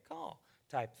appreciate a call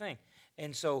type thing.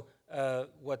 And so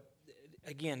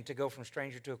again, to go from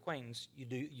stranger to acquaintance,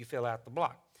 you fill out the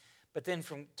block. But then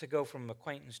to go from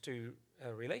acquaintance to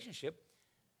relationship,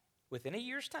 within a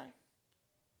year's time,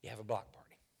 you have a block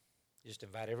party. You just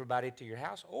invite everybody to your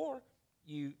house, or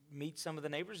you meet some of the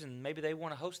neighbors and maybe they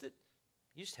want to host it.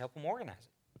 You just help them organize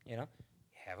it. You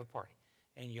have a party.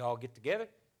 And you all get together,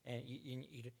 and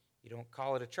you don't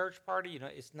call it a church party.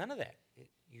 It's none of that.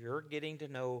 You're getting to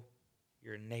know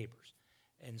your neighbors.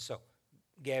 And so,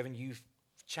 Gavin, you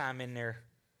chime in there.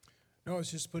 No,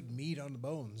 it's just putting meat on the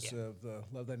bones Yeah.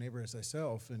 of love thy neighbor as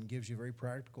thyself, and gives you very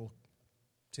practical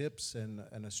tips and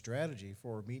a strategy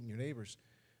for meeting your neighbors.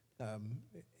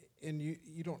 And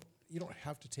you don't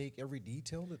have to take every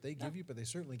detail that they give you, but they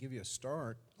certainly give you a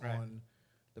start Right. on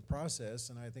the process.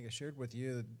 And I think I shared with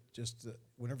you that just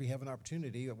whenever you have an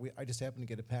opportunity, I just happened to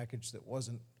get a package that was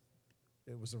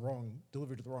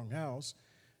delivered to the wrong house.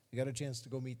 I got a chance to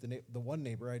go meet the one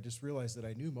neighbor. I just realized that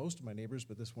I knew most of my neighbors,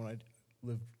 but this one I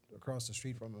lived across the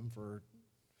street from him for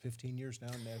 15 years now,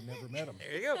 and I've never met him.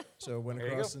 There you go. So I went There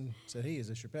you across go. and said, hey, is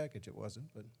this your package? It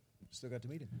wasn't, but still got to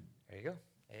meet him. There you go.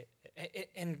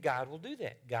 And God will do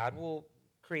that. God will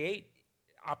create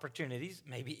opportunities,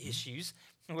 maybe issues,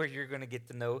 where you're going to get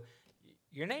to know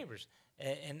your neighbors.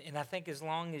 And I think as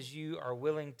long as you are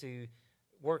willing to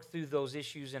work through those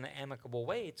issues in an amicable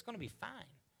way, it's going to be fine.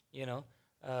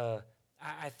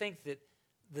 I think that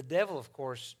the devil, of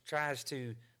course, tries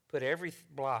to put every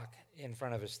block in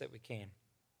front of us that we can.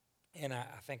 And I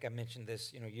think I mentioned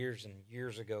this, years and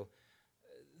years ago.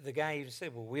 The guy even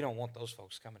said, well, we don't want those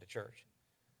folks coming to church.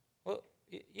 Well,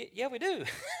 yeah, we do.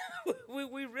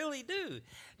 we really do.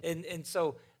 And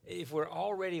so if we're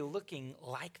already looking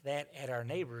like that at our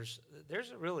neighbors, there's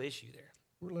a real issue there.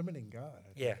 We're limiting God. I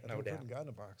think. Yeah, I think no we're doubt. putting God in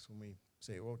a box when we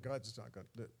say, well, God's not going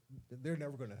to, they're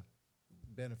never going to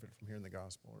benefit from hearing the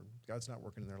gospel, or God's not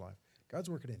working in their life. God's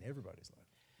working in everybody's life.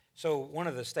 So one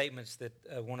of the statements that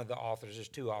one of the authors, there's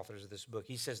two authors of this book,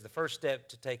 he says the first step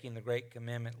to taking the Great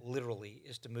Commandment literally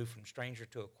is to move from stranger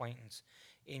to acquaintance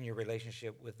in your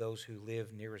relationship with those who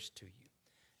live nearest to you.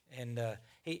 And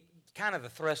the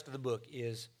thrust of the book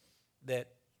is that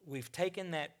we've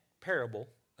taken that parable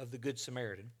of the Good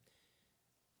Samaritan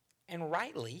and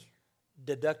rightly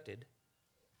deducted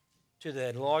to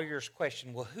the lawyer's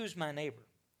question, well, who's my neighbor?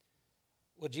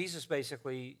 Well, Jesus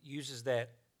basically uses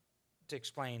that to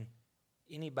explain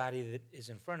anybody that is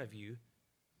in front of you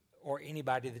or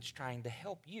anybody that's trying to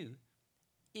help you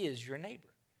is your neighbor.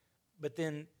 But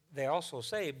then they also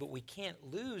say, but we can't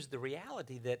lose the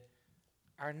reality that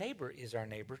our neighbor is our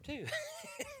neighbor too.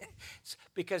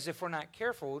 Because if we're not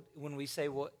careful, when we say,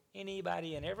 well,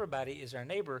 anybody and everybody is our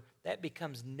neighbor, that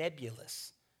becomes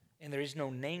nebulous. And there is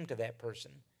no name to that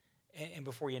person. And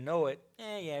before you know it,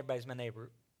 yeah, everybody's my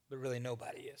neighbor, but really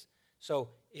nobody is. So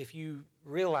if you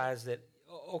realize that,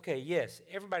 okay, yes,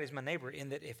 everybody's my neighbor in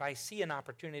that if I see an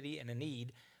opportunity and a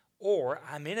need, or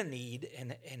I'm in a need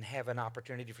and have an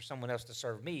opportunity for someone else to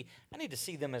serve me, I need to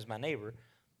see them as my neighbor.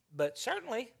 But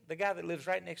certainly, the guy that lives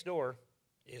right next door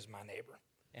is my neighbor,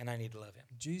 and I need to love him.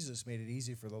 Jesus made it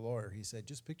easy for the lawyer. He said,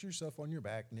 just picture yourself on your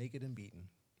back, naked and beaten.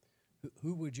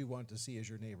 Who would you want to see as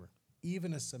your neighbor?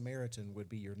 Even a Samaritan would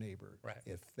be your neighbor. Right.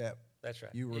 If That's right.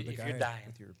 you were the If guy you're dying.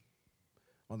 with your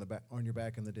on your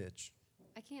back in the ditch.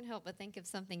 I can't help but think of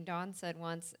something Dawn said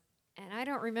once, and I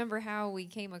don't remember how we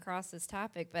came across this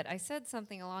topic, but I said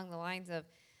something along the lines of,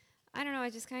 I don't know, I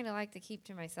just kind of like to keep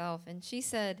to myself. And she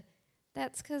said,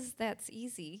 that's because that's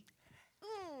easy.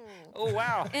 Oh,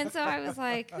 wow. And so I was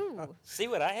like, ooh, See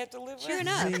what I had to live sure with?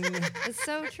 enough. Zing. It's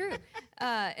so true.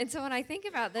 And so when I think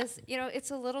about this,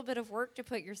 it's a little bit of work to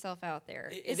put yourself out there,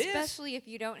 It is. especially if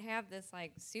you don't have this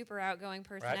like super outgoing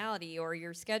personality or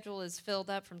your schedule is filled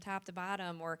up from top to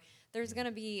bottom, or there's going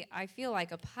to be, I feel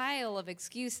like, a pile of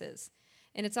excuses.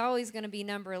 And it's always going to be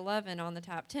number 11 on the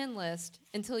top 10 list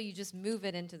until you just move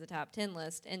it into the top 10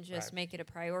 list and just Right. make it a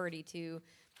priority to,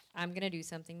 I'm going to do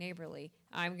something neighborly.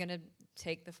 I'm going to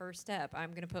take the first step. I'm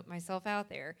going to put myself out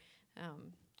there.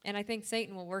 And I think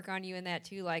Satan will work on you in that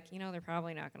too. Like, they're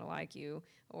probably not going to like you,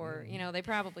 or, they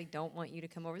probably don't want you to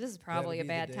come over. This is probably a be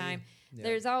the bad day. time. Yeah.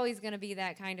 There's always going to be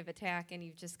that kind of attack, and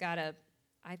you've just got to,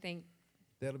 I think,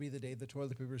 That'll be the day the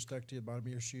toilet paper is stuck to the bottom of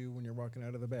your shoe when you're walking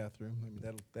out of the bathroom. I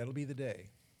mean, that'll be the day.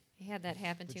 I had that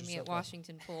happen Put to me yourself at out.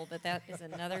 Washington Pool, but that is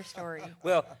another story.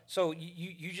 Well, so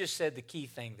you just said the key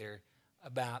thing there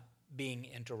about being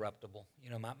interruptible.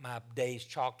 My day's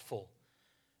chocked full.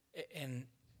 And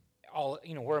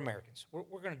we're Americans.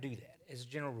 We're going to do that as a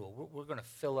general rule. We're going to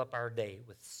fill up our day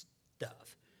with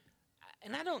stuff.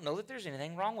 And I don't know that there's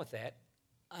anything wrong with that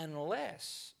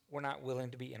unless we're not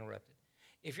willing to be interrupted.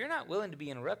 If you're not willing to be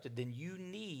interrupted, then you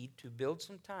need to build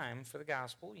some time for the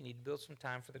gospel. You need to build some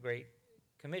time for the Great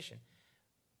Commission.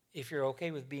 If you're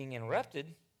okay with being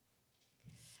interrupted,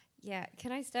 Yeah,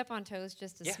 can I step on toes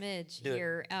just a Yeah, smidge do it.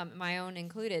 here, my own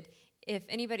included? If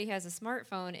anybody has a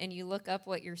smartphone and you look up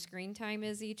what your screen time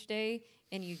is each day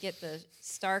and you get the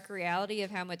stark reality of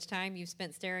how much time you've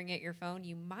spent staring at your phone,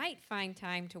 you might find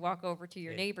time to walk over to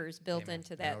your Yeah. neighbors built Amen.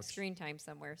 into that Ouch. screen time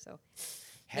somewhere. So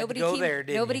had to go there,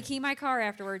 didn't nobody you? key my car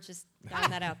afterwards, just throwing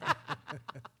that out there.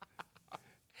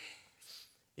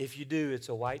 If you do, it's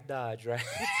a white Dodge, right?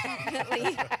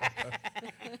 Definitely.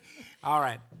 All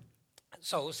right.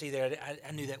 So, see there,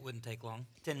 I knew that wouldn't take long.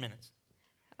 10 minutes.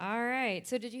 All right.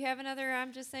 So did you have another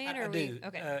I'm just saying? I or we do.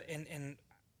 Okay. And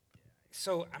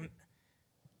so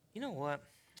you know what?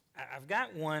 I've got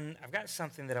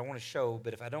something that I want to show,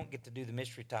 but if I don't get to do the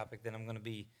mystery topic, then I'm going to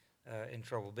be in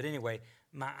trouble. But anyway,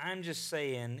 I'm just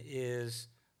saying is,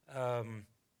 to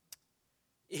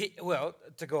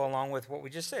go along with what we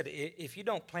just said, if you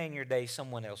don't plan your day,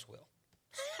 someone else will.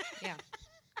 Yeah.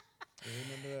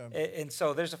 Remember that. And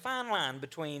so there's a fine line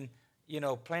between,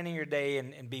 planning your day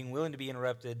and being willing to be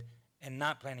interrupted and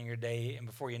not planning your day, and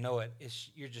before you know it,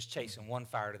 you're just chasing one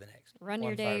fire to the next. Run one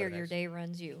your fire day to or the your next. day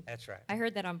runs you. That's right. I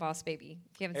heard that on Boss Baby.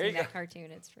 If you haven't There seen you that go.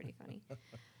 cartoon, it's pretty funny.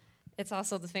 It's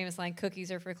also the famous line,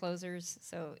 cookies are for closers.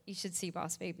 So you should see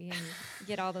Boss Baby and you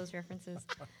get all those references.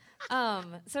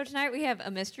 So tonight we have a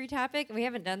mystery topic. We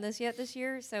haven't done this yet this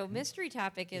year. So mystery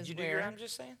topic Did is you do where... your I'm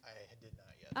just saying? I did not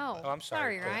yet. Oh, Oh, I'm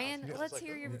sorry. Ryan. Yeah, I was Let's like,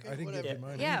 hear your... "Oh, I didn't whatever." give you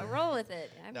mine. Yeah, either. roll with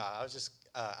it. No,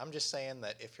 I'm just saying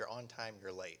that if you're on time,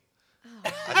 you're late. Oh. I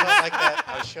felt like that.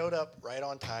 I showed up right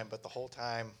on time, but the whole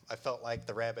time I felt like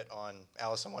the rabbit on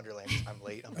Alice in Wonderland. I'm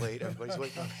late. Everybody's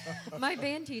waiting. My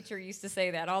band teacher used to say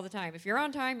that all the time. If you're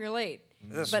on time, you're late.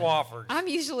 The But Swafford. I'm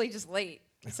usually just late.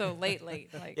 So late.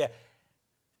 Like, Yeah.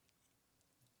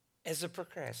 As a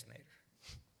procrastinator,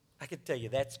 I can tell you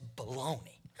that's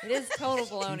baloney. It is total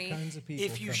Two baloney. kinds of people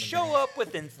If you coming show in. up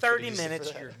within 30 easy for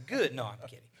minutes, that. you're good. No, I'm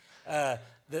kidding.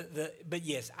 But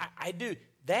yes, I do.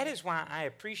 That is why I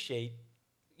appreciate,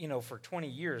 for 20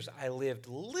 years, I lived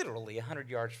literally 100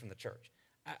 yards from the church.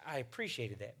 I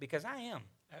appreciated that because I'm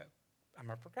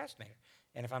a procrastinator.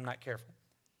 And if I'm not careful,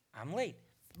 I'm late.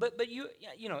 But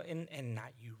and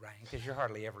not you, Ryan, because you're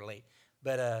hardly ever late.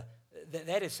 But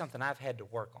that is something I've had to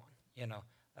work on,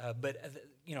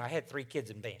 I had 3 kids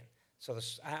in band. So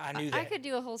I knew that. I could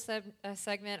do a whole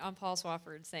segment on Paul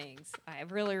Swafford sayings. I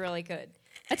really, really could.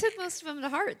 I took most of them to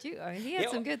heart, too. I mean, he had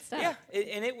some good stuff. Yeah,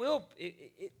 and it will,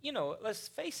 let's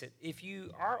face it, if you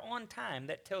are on time,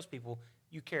 that tells people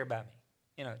you care about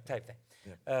me, type thing.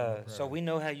 So we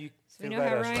know how you So we feel know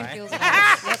about how us, Ryan Ryan. feels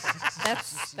about us. Yep,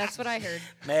 that's what I heard.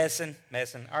 Messing.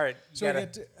 All right. So I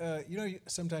get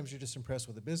sometimes you're just impressed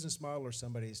with a business model or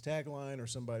somebody's tagline or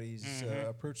somebody's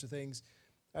approach to things.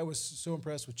 I was so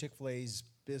impressed with Chick-fil-A's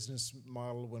business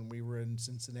model when we were in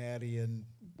Cincinnati, and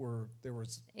there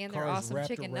was And their cars awesome wrapped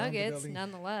chicken around the nuggets, building,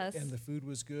 nonetheless. and the food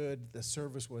was good. The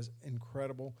service was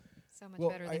incredible. So much Well,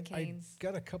 better I than Cane's.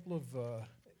 got a couple of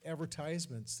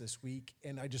advertisements this week,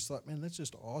 and I just thought, man, that's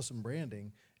just awesome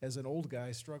branding. As an old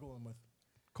guy struggling with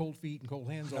cold feet and cold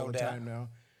hands all No the doubt. time now,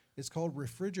 it's called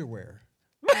Refrigerware.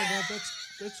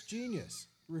 That's genius.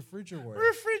 Refrigerware.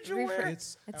 Refrigerator.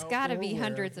 It's It's got to be outdoor wear.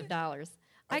 hundreds of dollars.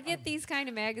 I get these kind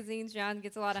of magazines. John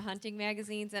gets a lot of hunting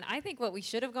magazines, and I think what we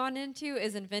should have gone into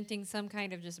is inventing some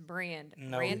kind of just brand,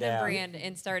 No random doubt. brand,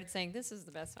 and started saying this is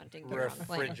the best hunting gear on the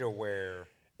planet. Refrigerator.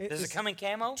 Does it It's come in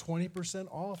camo? 20%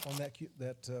 off on that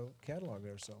catalog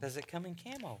there. So Does it come in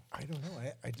camo? I don't know.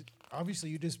 Obviously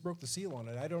you just broke the seal on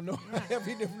it. I don't know. I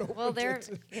haven't even know. Well, what they're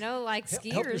to- like Help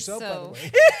skiers, yourself, by the so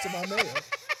way, to my mail.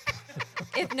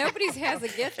 if nobody's has a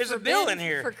gift There's for a bill Ben in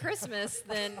here. for Christmas,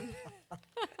 then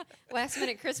last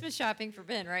minute Christmas shopping for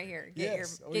Ben right here. Get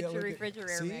Yes. Oh, your yeah, get your look at-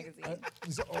 refrigerator see? magazine.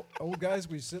 These old guys,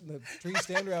 we sit in the tree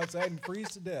stand outside and freeze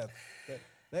to death.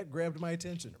 That grabbed my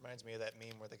attention. Reminds me of that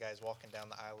meme where the guy's walking down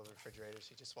the aisle of refrigerators.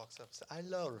 He just walks up and says, "I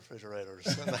love refrigerators."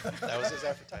 That was his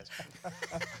advertisement.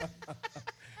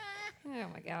 Oh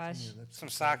my gosh. Some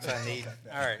socks I need.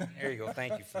 All right, there you go.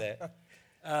 Thank you for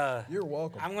that. You're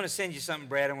welcome. I'm going to send you something,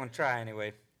 Brad. I'm going to try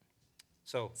anyway.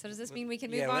 So So does this mean we can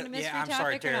move yeah, on to mystery yeah, I'm topic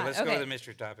sorry, or Terry. not? Let's go to the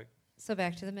mystery topic. So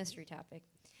back to the mystery topic.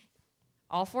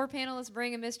 All four panelists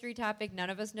bring a mystery topic. None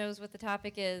of us knows what the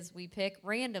topic is. We pick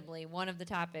randomly one of the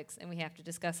topics, and we have to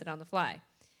discuss it on the fly.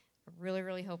 I really,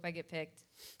 really hope I get picked.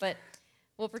 But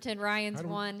we'll pretend Ryan's How do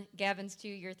we- 1, Gavin's 2,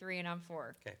 you're 3, and I'm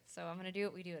 4. 'Kay. So I'm going to do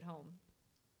what we do at home.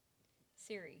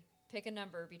 Siri, pick a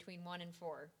number between 1 and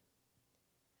 4.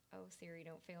 Oh, Siri,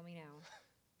 don't fail me now.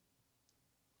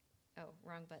 Oh,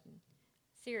 wrong button.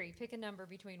 Siri, pick a number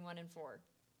between 1 and 4.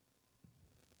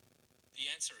 The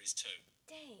answer is 2.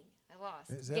 Dang, I lost.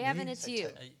 Is that Gavin, me? it's you.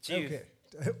 It's you. Okay.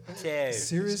 Ted.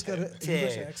 Siri's got an Ted.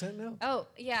 English accent now? Oh,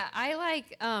 yeah, I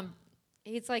like,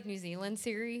 it's like New Zealand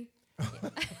Siri.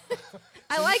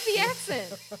 I like the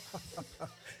accent.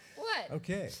 What?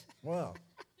 Okay. Wow.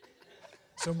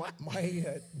 So my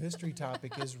mystery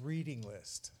topic is reading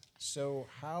list. So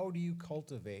how do you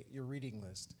cultivate your reading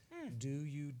list? Do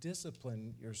you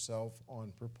discipline yourself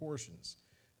on proportions?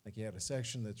 Like you had a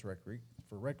section that's for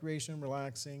recreation,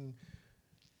 relaxing,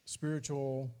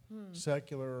 spiritual,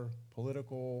 secular,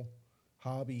 political,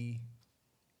 hobby.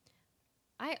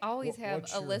 I always have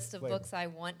what's a your list of flavor? books I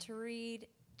want to read,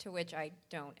 to which I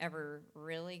don't ever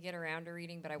really get around to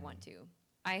reading, but I want to.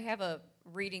 I have a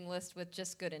reading list with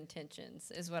just good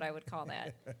intentions, is what I would call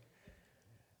that.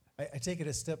 I take it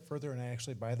a step further and I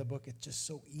actually buy the book. It's just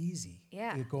so easy.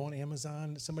 Yeah. You go on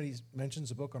Amazon, somebody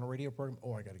mentions a book on a radio program.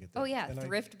 Oh, I got to get that. Oh, yeah, And it's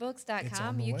thriftbooks.com.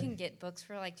 on the You way. can get books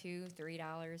for like $2, $3.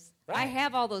 I Right.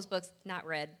 have all those books, not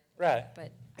read, Right.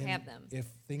 but I And have them. If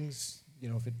things,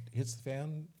 if it hits the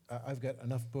fan, I've got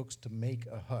enough books to make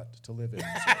a hut to live in.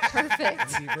 So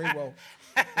Perfect. it'll be very well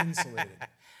insulated.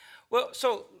 Well,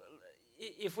 so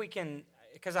if we can,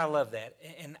 because I love that,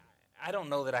 and I don't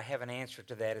know that I have an answer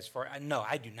to that as far. No,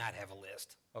 I do not have a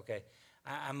list. Okay,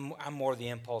 I'm more the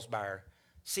impulse buyer.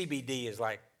 CBD is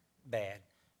like bad,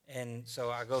 and so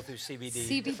I go through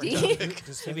CBD. CBD.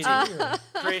 Dispensary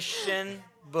Christian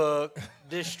Book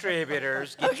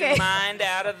Distributors. Get Okay. your mind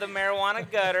out of the marijuana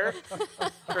gutter.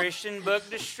 Christian Book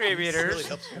It Distributors. really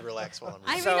helps me relax while I'm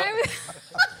I reading. So-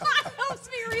 mean, helps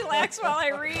me relax while I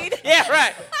read. Yeah,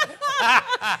 right.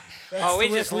 That's Oh, we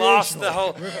the just lost the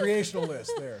whole. recreational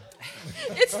list there.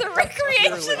 It's the Purely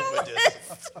recreational medicinal.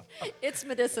 list. It's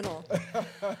medicinal.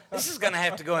 This is going to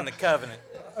have to go in the covenant.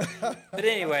 But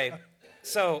anyway,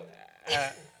 so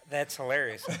that's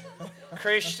hilarious.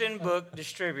 Christian Book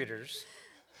Distributors,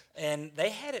 and they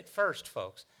had it first,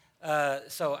 folks.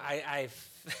 So I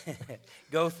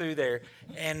go through there,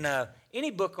 and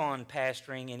any book on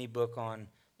pastoring, any book on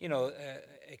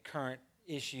a current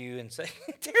issue, and say,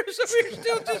 Tara's over here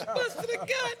still just busting a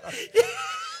gut.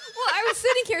 Well, I was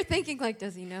sitting here thinking, like,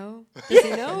 does he know? Does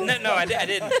he know? No, I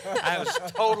didn't. I was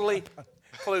totally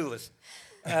clueless.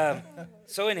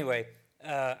 So anyway,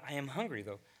 I am hungry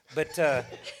though. But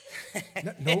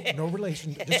No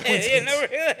relation. Just yeah, coincidence. no,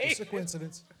 really. Just a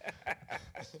coincidence.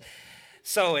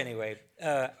 So anyway,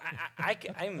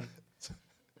 I'm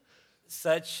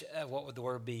such what would the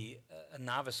word be, a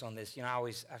novice on this.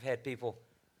 I've had people,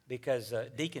 because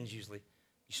deacons usually,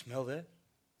 you smell that?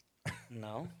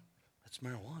 No, that's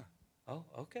marijuana. Oh,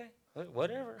 okay,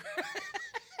 whatever.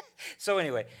 So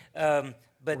anyway, but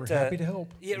We're happy to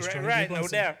help. Yeah, Just right, trying to be a no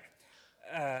blessing.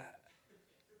 doubt.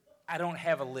 I don't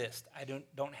have a list. I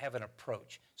don't have an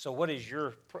approach. So what is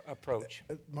your approach?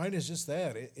 Mine is just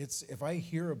that. It's if I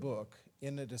hear a book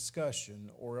in a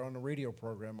discussion or on a radio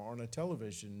program or on a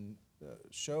television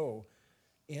show,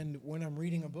 and when I'm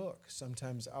reading a book,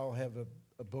 sometimes I'll have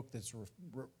a book that's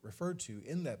referred to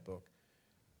in that book.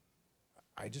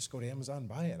 I just go to Amazon and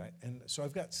buy it. And so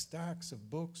I've got stacks of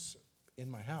books in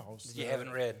my house That you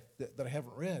haven't read. that I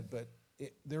haven't read, but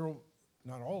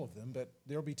not all of them, but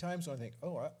there'll be times when I think,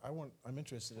 oh, I'm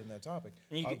interested in that topic.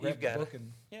 And I'll you've grab the got book it.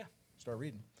 and Yeah. start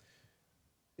reading.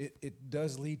 It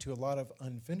does lead to a lot of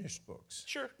unfinished books.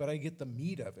 Sure. But I get the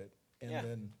meat of it, and Yeah.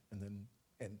 then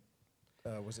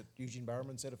was it Eugene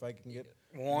Bowerman said if I can get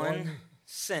One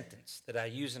sentence that I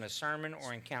use in a sermon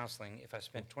or in counseling, if I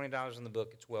spent $20 on the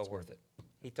book, it's well worth it.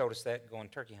 He told us that going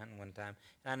turkey hunting one time,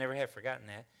 and I never have forgotten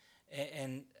that.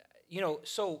 And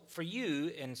so for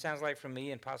you, and it sounds like for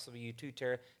me and possibly you too,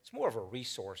 Tara, it's more of a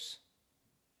resource.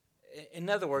 In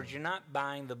other words, you're not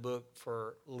buying the book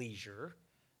for leisure.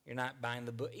 You're not buying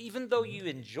the book, even though you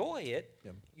enjoy it,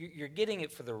 Yep. you're getting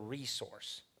it for the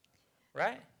resource,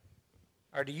 right?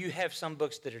 Or do you have some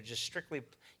books that are just strictly,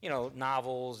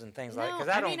 novels and things like? No,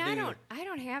 Because I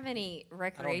don't have any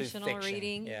recreational fiction,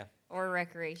 reading yeah. or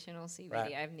recreational CBD.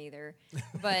 Right. I have neither.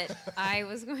 But I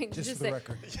was going to just just for the say,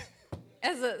 record?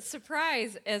 as a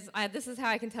surprise, this is how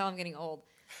I can tell I'm getting old.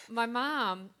 My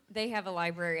mom, they have a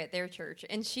library at their church,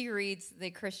 and she reads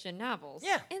the Christian novels.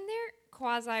 Yeah. And they're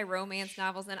quasi-romance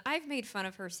novels, and I've made fun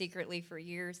of her secretly for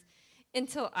years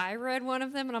until I read one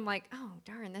of them, and I'm like, oh,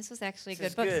 darn, this was actually a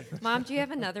This good is book. good. Mom, do you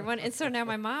have another one? And so now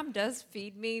my mom does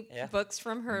feed me Yeah. books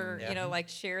from her, Yeah. like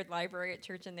shared library at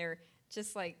church, and they're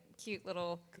just like cute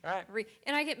little. Right.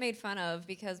 And I get made fun of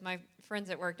because my friends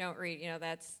at work don't read.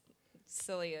 That's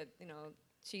silly,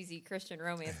 cheesy Christian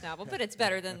romance novel, but it's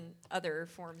better than other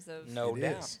forms of No It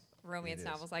doubt. is. romance It is.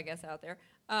 novels, I guess, out there.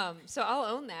 So I'll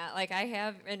own that. Like I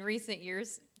have in recent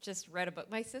years just read a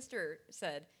book. My sister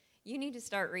said, you need to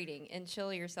start reading and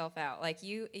chill yourself out. Like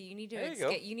you need to There you go.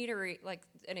 escape. You need to read like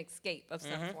an escape of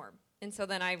some form. And so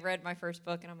then I read my first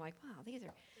book and I'm like, wow, these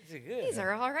Is it good?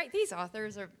 are all right. These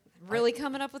authors are really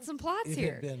coming up with some plots It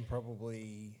here. had been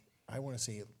probably, I want to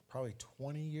say, probably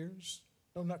 20 years.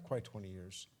 No, not quite 20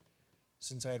 years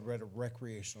since I had read a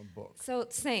recreational book. So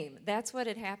same. That's what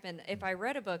had happened. If I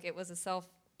read a book, it was a some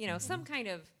kind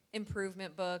of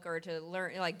improvement book or to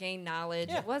learn, like gain knowledge.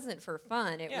 Yeah. It wasn't for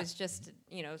fun. It Yeah. was just,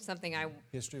 something I.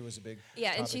 History was a big Yeah,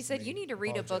 and topic she for said me, you need to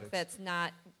read a book apologetics. that's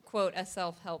not quote a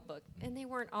self-help book, and they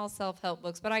weren't all self-help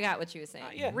books. But I got what she was saying.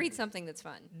 Yeah. Read something that's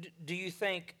fun. Do you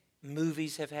think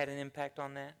movies have had an impact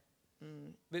on that?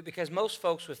 Because most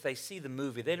folks, if they see the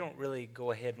movie, they don't really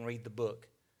go ahead and read the book.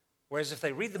 Whereas if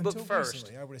they read the book Until first,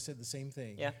 recently, I would have said the same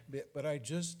thing. Yeah. But I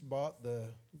just bought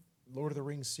the Lord of the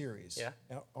Rings series. Yeah.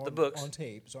 On, The books. on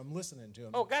tape, so I'm listening to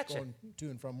them. Oh, gotcha. Going to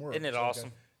and from work. Isn't it So I've got-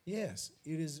 awesome? yes,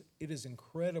 it is. It is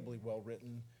incredibly well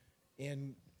written,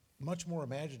 and much more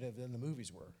imaginative than the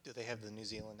movies were. Do they have the New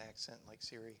Zealand accent like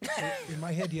Siri? In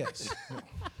my head, yes.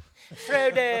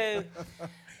 Frodo.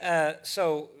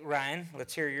 So Ryan,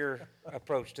 let's hear your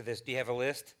approach to this. Do you have a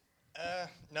list?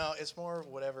 No, it's more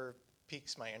whatever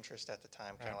piques my interest at the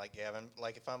time, kind of like Gavin.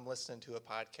 Like if I'm listening to a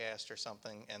podcast or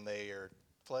something and they are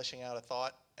fleshing out a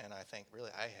thought, and I think,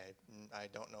 really, I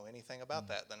don't know anything about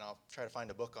that, then I'll try to find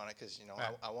a book on it because Right.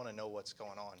 I want to know what's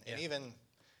going on. And Yeah. even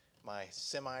my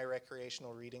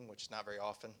semi-recreational reading, which is not very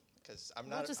often, because I'm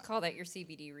We'll not. just call that your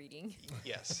CBD reading.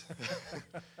 Yes.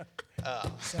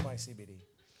 Semi CBD.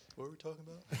 What were we talking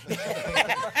about?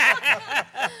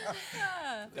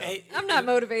 Hey, I'm not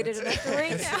motivated enough to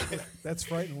read now. That's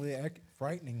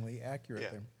frighteningly accurate. Yeah.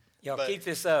 There. y'all But- keep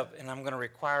this up, and I'm going to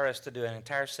require us to do an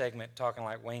entire segment talking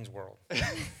like Wayne's World. But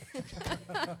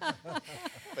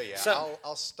yeah, So-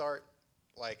 I'll start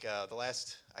like the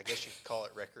last, I guess you could call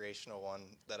it recreational one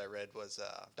that I read was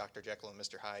Dr. Jekyll and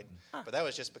Mr. Hyde. But that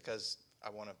was just because I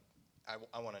want to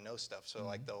know stuff. So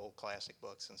like the old classic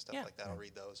books and stuff Yeah. like that, I'll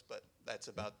read those. But that's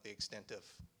about the extent of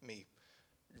me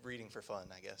reading for fun,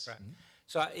 I guess. Right.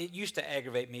 So it used to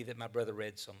aggravate me that my brother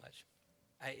read so much.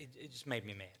 It just made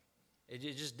me mad. It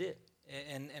just did.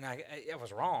 And I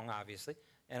was wrong, obviously.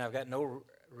 And I've got no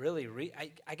really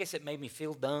I guess it made me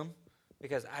feel dumb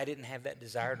because I didn't have that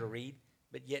desire to read,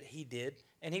 but yet he did.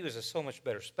 And he was a so much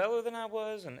better speller than I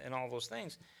was and all those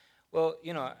things. Well,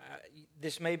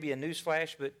 this may be a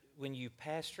newsflash, but when you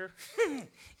pastor,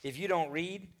 if you don't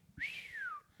read,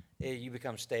 you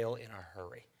become stale in a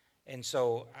hurry. And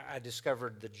so I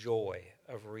discovered the joy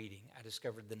of reading. I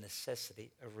discovered the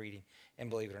necessity of reading. And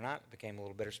believe it or not, I became a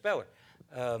little better speller.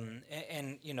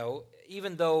 And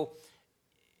even though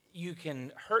you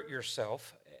can hurt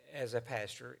yourself as a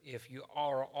pastor if you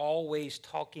are always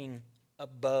talking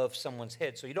above someone's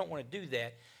head. So you don't want to do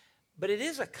that. But it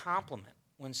is a compliment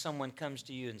when someone comes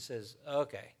to you and says,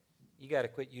 okay, you got to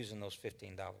quit using those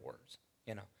 $15 words,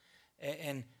 you know.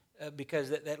 And because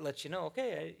that lets you know,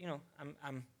 okay,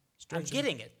 I'm Stretching.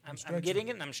 getting it. I'm stretching. getting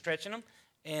it, and I'm stretching them.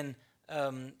 And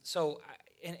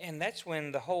and that's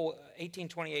when the whole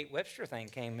 1828 Webster thing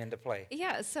came into play.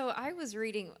 Yeah, so I was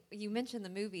reading, you mentioned the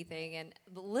movie thing, and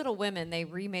the Little Women, they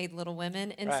remade Little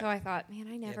Women, and Right. so I thought, man,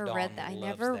 I never Dawn read that. I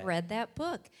loves never that. read that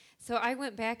book. So I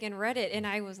went back and read it, and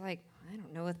I was like, I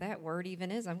don't know what that word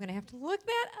even is. I'm going to have to look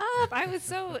that up. I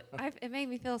was it made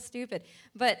me feel stupid.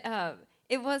 But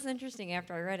it was interesting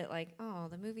after I read it, like, oh,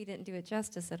 the movie didn't do it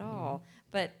justice at all.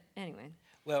 But anyway.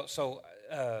 Well, so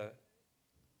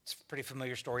it's a pretty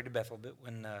familiar story to Bethel, but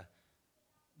when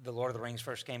the Lord of the Rings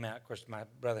first came out, of course, my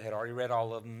brother had already read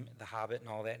all of them, The Hobbit and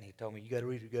all that, and he told me, you got to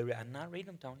read it, you got to read it. I'm not reading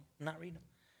them, Tony. I'm not reading them.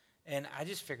 And I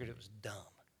just figured it was dumb,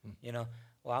 you know.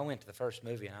 Well, I went to the first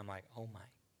movie, and I'm like, oh, my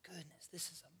goodness, this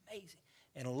is amazing.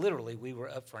 And literally, we were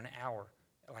up for an hour,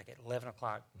 like at 11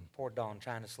 o'clock, poor dawn,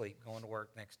 trying to sleep, going to work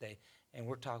next day. And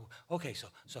we're talking, okay, so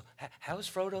how is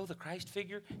Frodo the Christ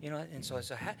figure? You know, and so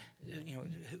how, you know,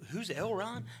 who's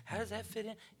Elrond? How does that fit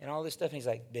in? And all this stuff. And he's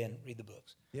like, Ben, read the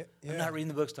books. Yeah, I'm not reading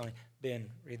the books, Tony. Ben,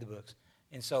 read the books.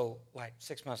 And so, like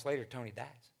 6 months later, Tony dies.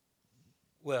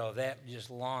 Well, that just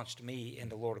launched me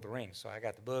into Lord of the Rings. So I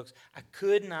got the books. I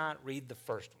could not read the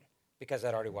first one because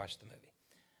I'd already watched the movie.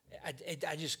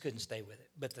 I just couldn't stay with it.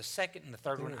 But the second and the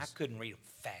third one, I couldn't read them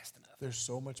fast enough. There's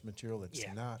so much material that's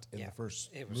not in the first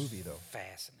It was movie, though.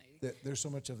 fascinating. There's so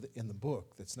much in the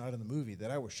book that's not in the movie that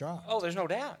I was shocked. Oh, there's no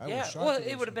doubt. I was Yeah. shocked Well, it it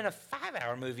was- would have been a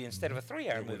 5-hour movie instead of a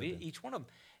 3-hour movie, each one of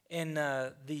them. And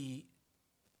the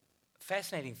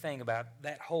fascinating thing about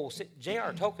that whole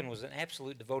J.R. Tolkien was an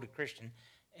absolute devoted Christian.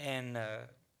 And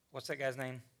what's that guy's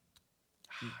name?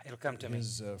 It'll come to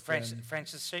his, me. friend-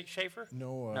 Francis Schaeffer?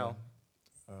 No. No.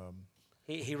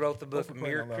 He wrote the book for crying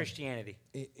Mere out loud. Christianity.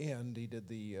 And he did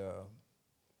the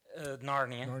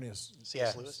Narnia. Narnia's.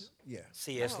 C.S. Yeah. Lewis? Yeah.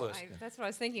 C.S. Oh, Lewis. that's what I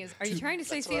was thinking. Are you trying to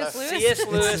say That's what C.S. I-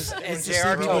 Lewis? C.S. Lewis and it's the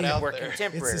J.R. CBD Tolkien out were there.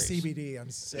 contemporaries. It's the CBD. I'm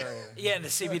sorry. Yeah, the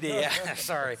CBD. Yeah,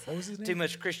 sorry. What was his name? Too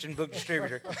much Christian book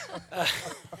distributor.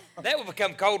 That will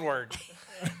become code word.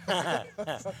 I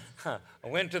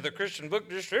went to the Christian book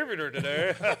distributor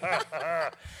today,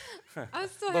 I'm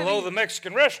still below having, the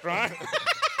Mexican restaurant.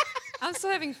 I'm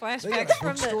still having They got flashbacks a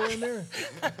from the. bookstore in there.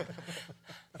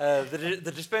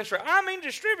 The dispenser. I mean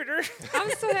distributor. I'm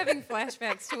still having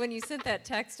flashbacks to when you sent that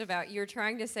text about you're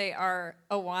trying to say our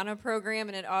Awana program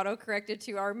and it auto-corrected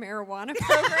to our marijuana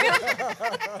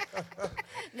program.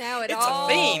 Now It's a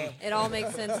theme. It all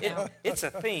makes sense now. It's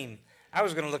a theme. I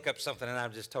was going to look up something, and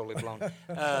I'm just totally blown.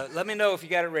 Let me know if you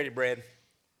got it ready, Brad.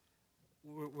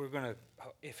 We're going to,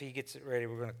 if he gets it ready,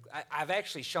 we're going to. I've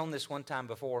actually shown this one time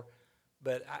before,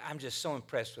 but I'm just so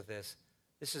impressed with this.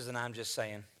 This is an I'm just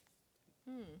saying.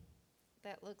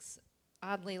 That looks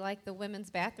oddly like the women's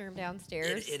bathroom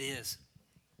downstairs. It is.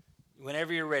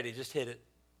 Whenever you're ready, just hit it.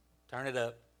 Turn it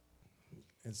up.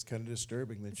 It's kind of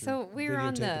disturbing that So you're we're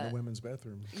on videotaping the- the women's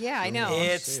bathroom. Yeah, I So, know.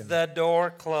 It's saying. the door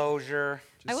closure.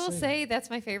 I will saying. say that's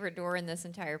my favorite door in this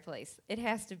entire place. It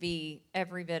has to be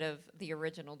every bit of the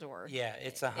original door. Yeah,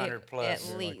 it's 100 plus. At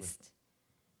Very likely. least.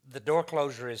 The door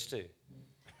closure is too.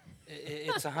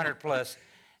 It's 100 plus.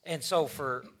 And so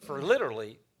for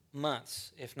literally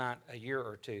months, if not a year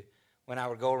or two, when I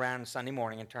would go around Sunday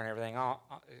morning and turn everything on,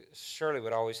 Shirley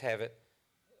would always have it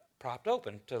propped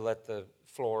open to let the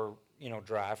floor,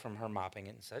 dry from her mopping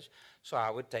it and such. So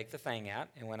I would take the thing out,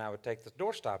 and when I would take the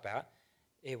doorstop out,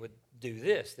 it would do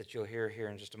this that you'll hear here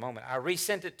in just a moment. I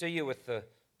resent it to you with the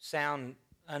sound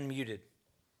unmuted.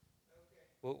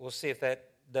 We'll see if that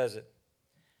does it.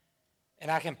 And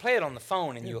I can play it on the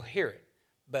phone and you'll hear it.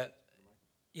 But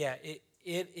yeah, it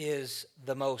is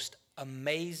the most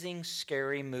amazing,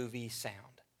 scary movie sound.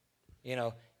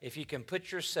 If you can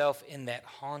put yourself in that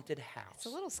haunted house. It's a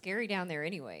little scary down there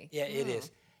anyway. Yeah, it is.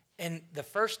 And the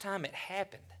first time it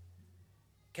happened,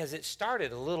 because it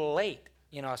started a little late,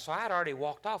 so I had already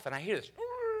walked off and I hear this.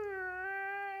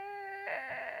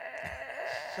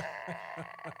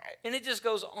 And it just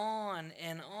goes on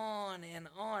and on and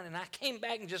on. And I came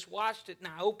back and just watched it, and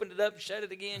I opened it up and shut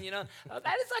it again, that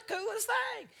is the coolest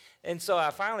thing. And so I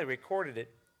finally recorded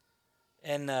it.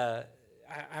 And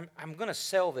I'm going to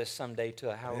sell this someday to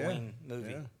a Halloween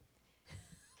movie. yeah.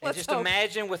 And Let's just hope.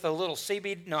 imagine with a little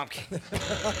CBD. No, I'm kidding.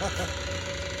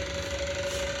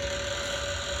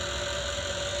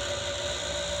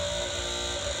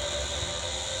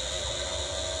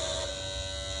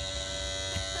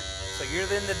 So you're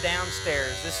in the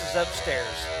downstairs. This is upstairs.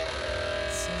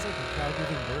 Sounds like a cow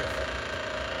giving birth.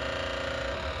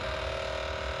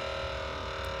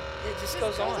 It just This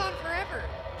goes on. forever.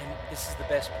 And this is the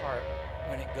best part,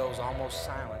 when it goes almost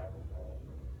silent.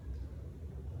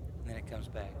 And then it comes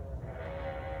back.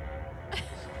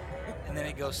 And then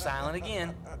it goes silent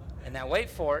again. And now wait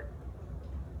for it.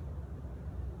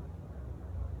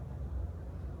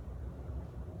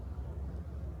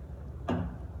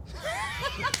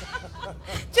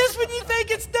 Just when you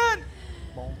think it's done.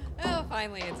 Oh,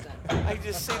 finally it's done. I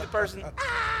just see the person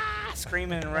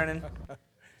screaming and running.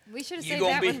 We should have You saved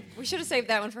gonna that be- one. We should have saved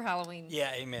that one for Halloween.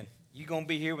 Yeah, amen. You gonna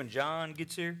be here when John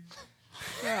gets here?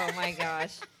 Oh my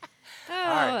gosh. Oh,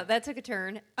 right. that took a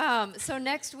turn. So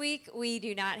next week we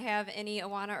do not have any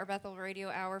Awana or Bethel Radio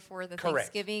Hour for the Correct.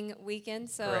 Thanksgiving weekend.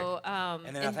 So, Correct.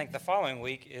 And then I think the following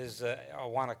week is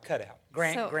Awana cutout,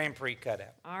 Grand Prix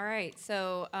cutout. All right.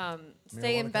 So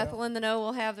stay in Marijuana Bethel cutout? in the know.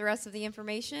 We'll have the rest of the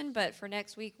information. But for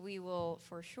next week, we will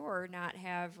for sure not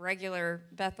have regular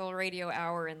Bethel Radio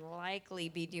Hour and likely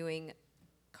be doing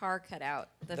car cutout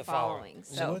the The following. following.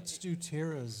 So, Let's do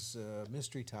Tara's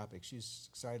mystery topic. She's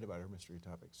excited about her mystery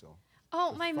topic, so.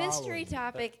 oh, the my mystery following.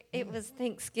 topic, it was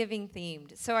Thanksgiving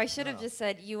themed. So I should have just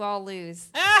said, you all lose.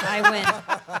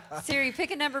 I win. Siri, pick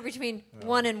a number between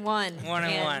 1 and 1. 1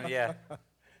 and 1, yeah.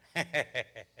 I'll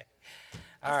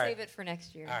All right. save it for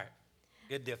next year. All right.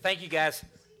 Good deal. Thank you, guys.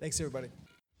 Thanks, everybody.